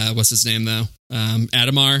say, what's his name though?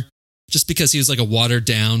 Adamar. Just because he was like a watered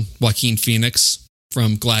down Joaquin Phoenix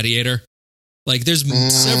from Gladiator. Like, there's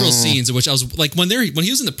several scenes in which I was like, when he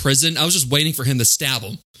was in the prison, I was just waiting for him to stab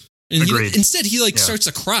him. And instead, he starts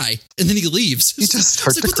to cry, and then he leaves. He just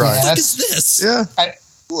starts to what cry. What the fuck is this? Yeah, a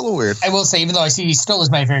little weird. I will say, even though I see he still is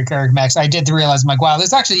my favorite character, Max, I did realize, I'm like, wow,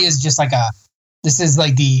 this actually is just like this is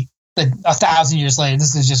like the 1,000 years later,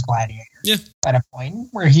 this is just Gladiator. Yeah. At a point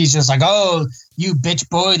where he's just like, oh, you bitch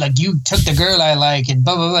boy, like you took the girl I like, and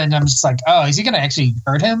blah, blah, blah. And I'm just like, oh, is he going to actually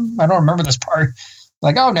hurt him? I don't remember this part.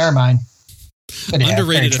 Like, oh, never mind. But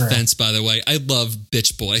underrated offense, by the way. I love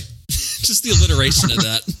bitch boy. Just the alliteration of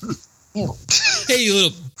that. Ew. Hey, you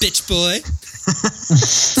little bitch boy.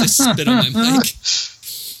 I spit on my mic.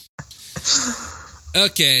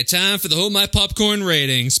 Okay, time for the Hold My Popcorn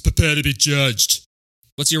ratings. Prepare to be judged.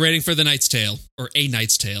 What's your rating for The Knight's Tale? Or A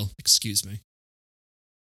Knight's Tale, excuse me.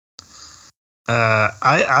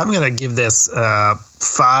 I'm going to give this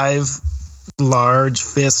 5 large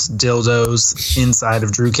fist dildos inside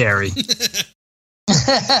of Drew Carey.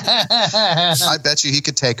 I bet you he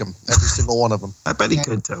could take them, every single one of them. I bet he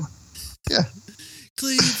could too. Yeah.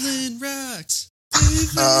 Cleveland rocks.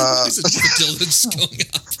 Cleveland rocks. The dildo just going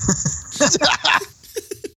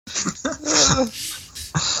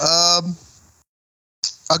up.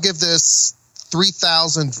 I'll give this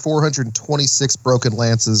 3,426 broken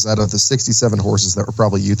lances out of the 67 horses that were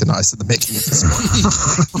probably euthanized in the making of this one.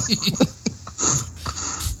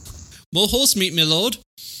 More horse meat, my lord.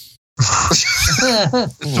 Well,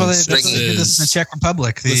 this is the Czech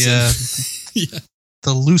Republic. The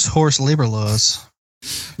loose horse labor laws.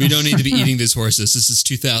 We don't need to be eating these horses. This is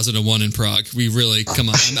 2001 in Prague. We really, come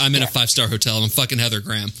on. I'm in a 5-star hotel. I'm fucking Heather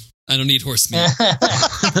Graham. I don't need horse meat.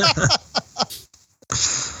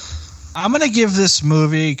 I'm going to give this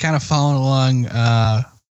movie, kind of following along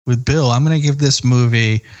with Bill, I'm going to give this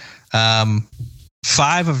movie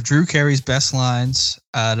 5 of Drew Carey's best lines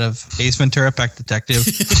out of Ace Ventura: Pet Detective.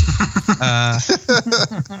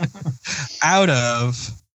 Out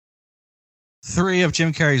of 3 of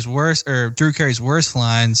Drew Carey's worst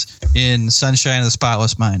lines in Sunshine of the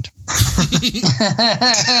Spotless Mind.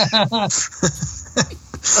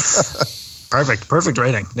 Perfect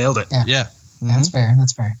rating. Nailed it. Yeah. Mm-hmm.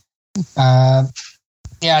 That's fair. I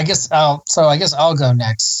guess I'll go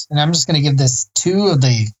next, and I'm just going to give this 2 of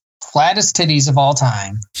the flattest titties of all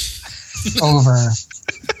time.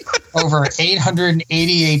 Over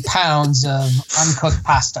 888 pounds of uncooked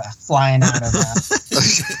pasta flying out of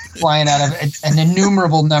an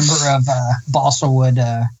innumerable number of balsa wood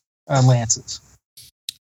lances.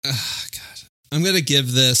 Oh, God. I'm going to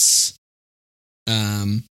give this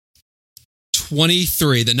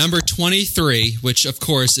 23, the number 23, which of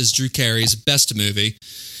course is Drew Carey's best movie.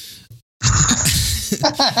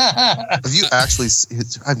 Have you actually?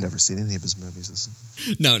 I've never seen any of his movies.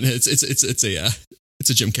 No, it's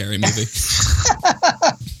a Jim Carrey movie.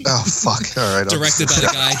 Oh fuck! All right, directed by the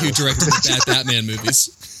guy who directed the bad Batman movies.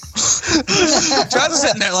 John's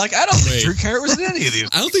sitting there like, I don't think Drew Carey was in any of these.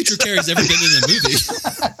 I don't think Drew Carey's ever been in a movie.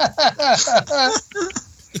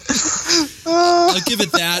 I'll give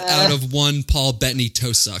it that out of one Paul Bettany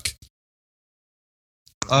toe suck.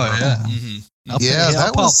 Oh yeah. Mm-hmm. I'll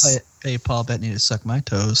pay Paul Bettany to suck my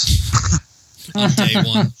toes on day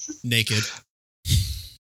one, naked.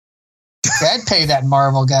 I'd pay that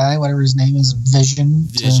Marvel guy, whatever his name is, Vision.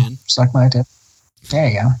 To suck my toe. There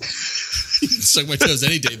you go. Suck my toes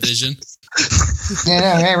any day, Vision.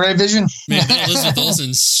 Yeah, right, Vision. Man, Elizabeth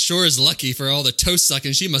Olsen sure is lucky for all the toe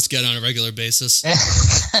sucking she must get on a regular basis.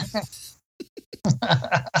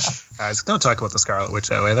 Guys, don't talk about the Scarlet Witch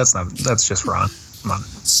that way. That's just wrong. Come on.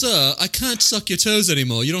 Sir, I can't suck your toes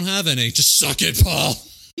anymore. You don't have any. Just suck it, Paul.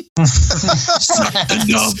 Suck the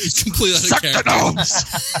nubs. Completely out of Suck character. the nubs.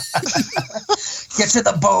 Get to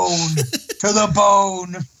the bone. To the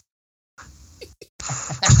bone.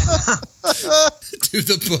 To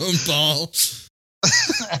the bone, Paul.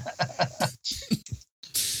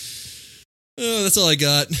 Oh, that's all I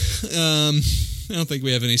got. I don't think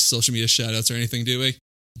we have any social media shout-outs or anything, do we?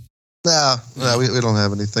 No, we don't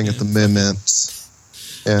have anything at the moment.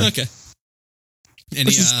 Yeah. Okay.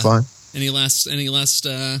 Which is fine. Any last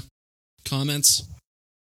comments?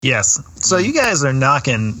 Yes. So you guys are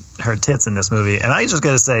knocking her tits in this movie, and I just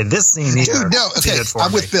got to say, this scene here. Dude, no, okay,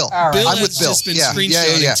 I'm with Bill. Right. Bill, I'm with Bill. Just been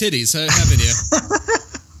screenshotting titties, haven't you?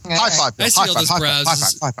 High five, Bill. I see all those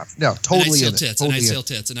browsers. High five. No, totally in it. Tits, totally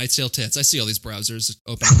and I see tits. I see all these browsers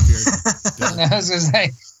open up here. I was going to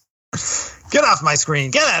say. Get off my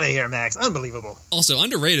screen. Get out of here, Max. Unbelievable. Also,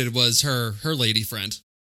 underrated was her lady friend.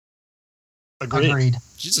 Agreed.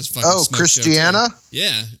 She's just fucking smoke Christiana? Show,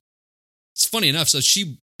 yeah. It's funny enough. So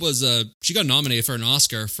she was she got nominated for an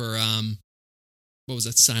Oscar for what was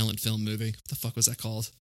that silent film movie? What the fuck was that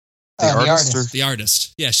called? The Artist. The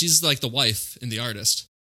Artist. Yeah, she's like the wife in The Artist.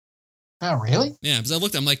 Oh, really? Yeah, because I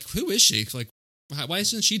looked, I'm like, who is she? Like, why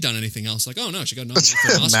hasn't she done anything else? Like, oh no, she got nominated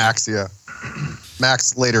for an Oscar. Max, yeah.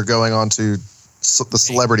 Max later going on to the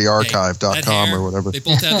celebrityarchive.com or whatever. They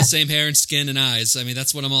both have the same hair and skin and eyes. I mean,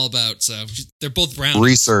 that's what I'm all about. So they're both brown.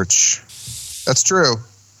 Research. That's true.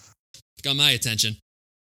 Got my attention.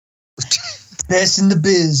 Best in the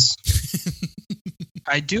biz.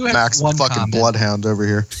 I do have Max, one fucking comment. bloodhound over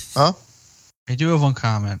here. Huh? I do have one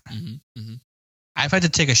comment. Mm-hmm, mm-hmm. I've had to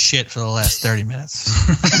take a shit for the last 30 minutes.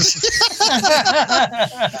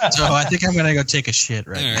 So I think I'm going to go take a shit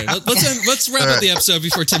right now. All right, let's wrap up the episode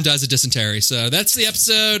before Tim dies of dysentery. So that's the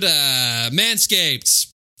episode.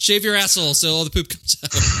 Manscaped. Shave your asshole so all the poop comes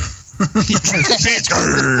out.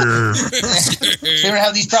 They don't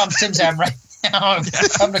have these problems Tim's having right now.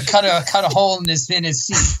 I'm going to cut a hole in his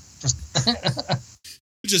seat.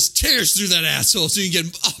 Just tears through that asshole so you can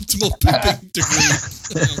get optimal pooping degree.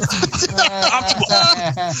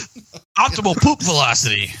 Optimal poop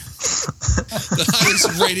velocity. The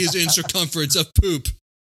highest radius in circumference of poop.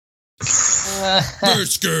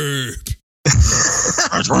 Manscaped.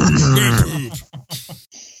 Poop.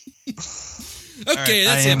 Okay,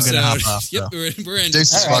 that's I am episode. gonna hop off, Yep, we're ending.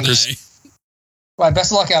 Deuces, fuckers. Well,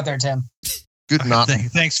 best of luck out there, Tim. Good night.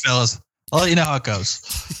 Thanks, fellas. I'll let you know how it goes.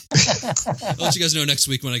 I'll let you guys know next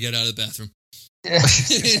week when I get out of the bathroom.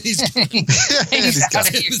 He's out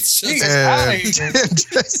of here.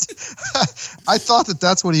 I thought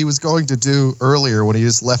that's what he was going to do earlier when he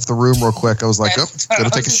just left the room real quick. I was like, gotta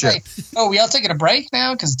take a shit. Oh, we all taking a break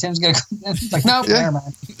now because Tim's gonna. Like, no, never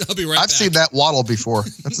mind. I'll be right back. I've seen that waddle before.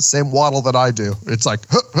 That's the same waddle that I do. It's like,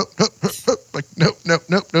 like nope.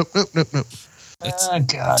 Oh,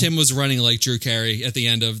 God. Tim was running like Drew Carey at the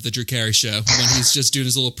end of the Drew Carey show when he's just doing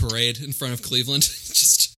his little parade in front of Cleveland.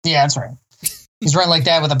 Yeah, that's right. He's running like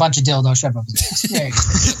that with a bunch of dildos shoved up his ass. There you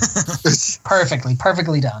go.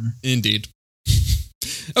 Perfectly done. Indeed.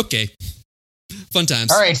 Okay. Fun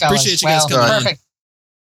times. All right, fellas. Appreciate you guys coming perfect.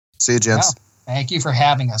 On. See you, gents. Well, thank you for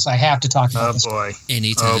having us. I have to talk about this. Boy.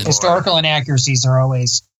 Anytime. Historical inaccuracies are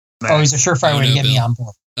always a surefire way to get me on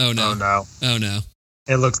board. Oh no. Oh no. Oh no.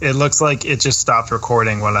 It looks like it just stopped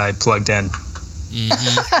recording when I plugged in.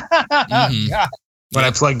 Oh, God. When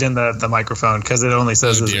I plugged in the microphone, because it only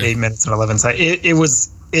says it's 8 minutes and 11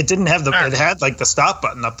 seconds. It didn't have it had like the stop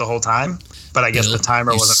button up the whole time, but I guess the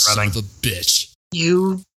timer wasn't running. Son of a bitch.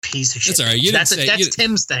 You piece of shit. That's all right. That's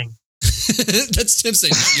Tim's thing. That's Tim's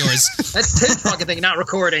thing, not yours. That's Tim's fucking thing, not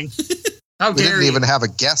recording. How We dare didn't you? even have a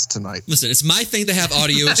guest tonight. Listen, it's my thing to have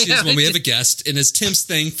audio issues when we have a guest, and it's Tim's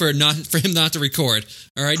thing for him not to record.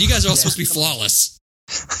 All right, you guys are all supposed to be flawless.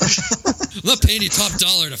 I'm not paying you top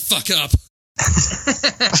dollar to fuck up.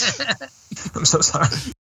 I'm so sorry.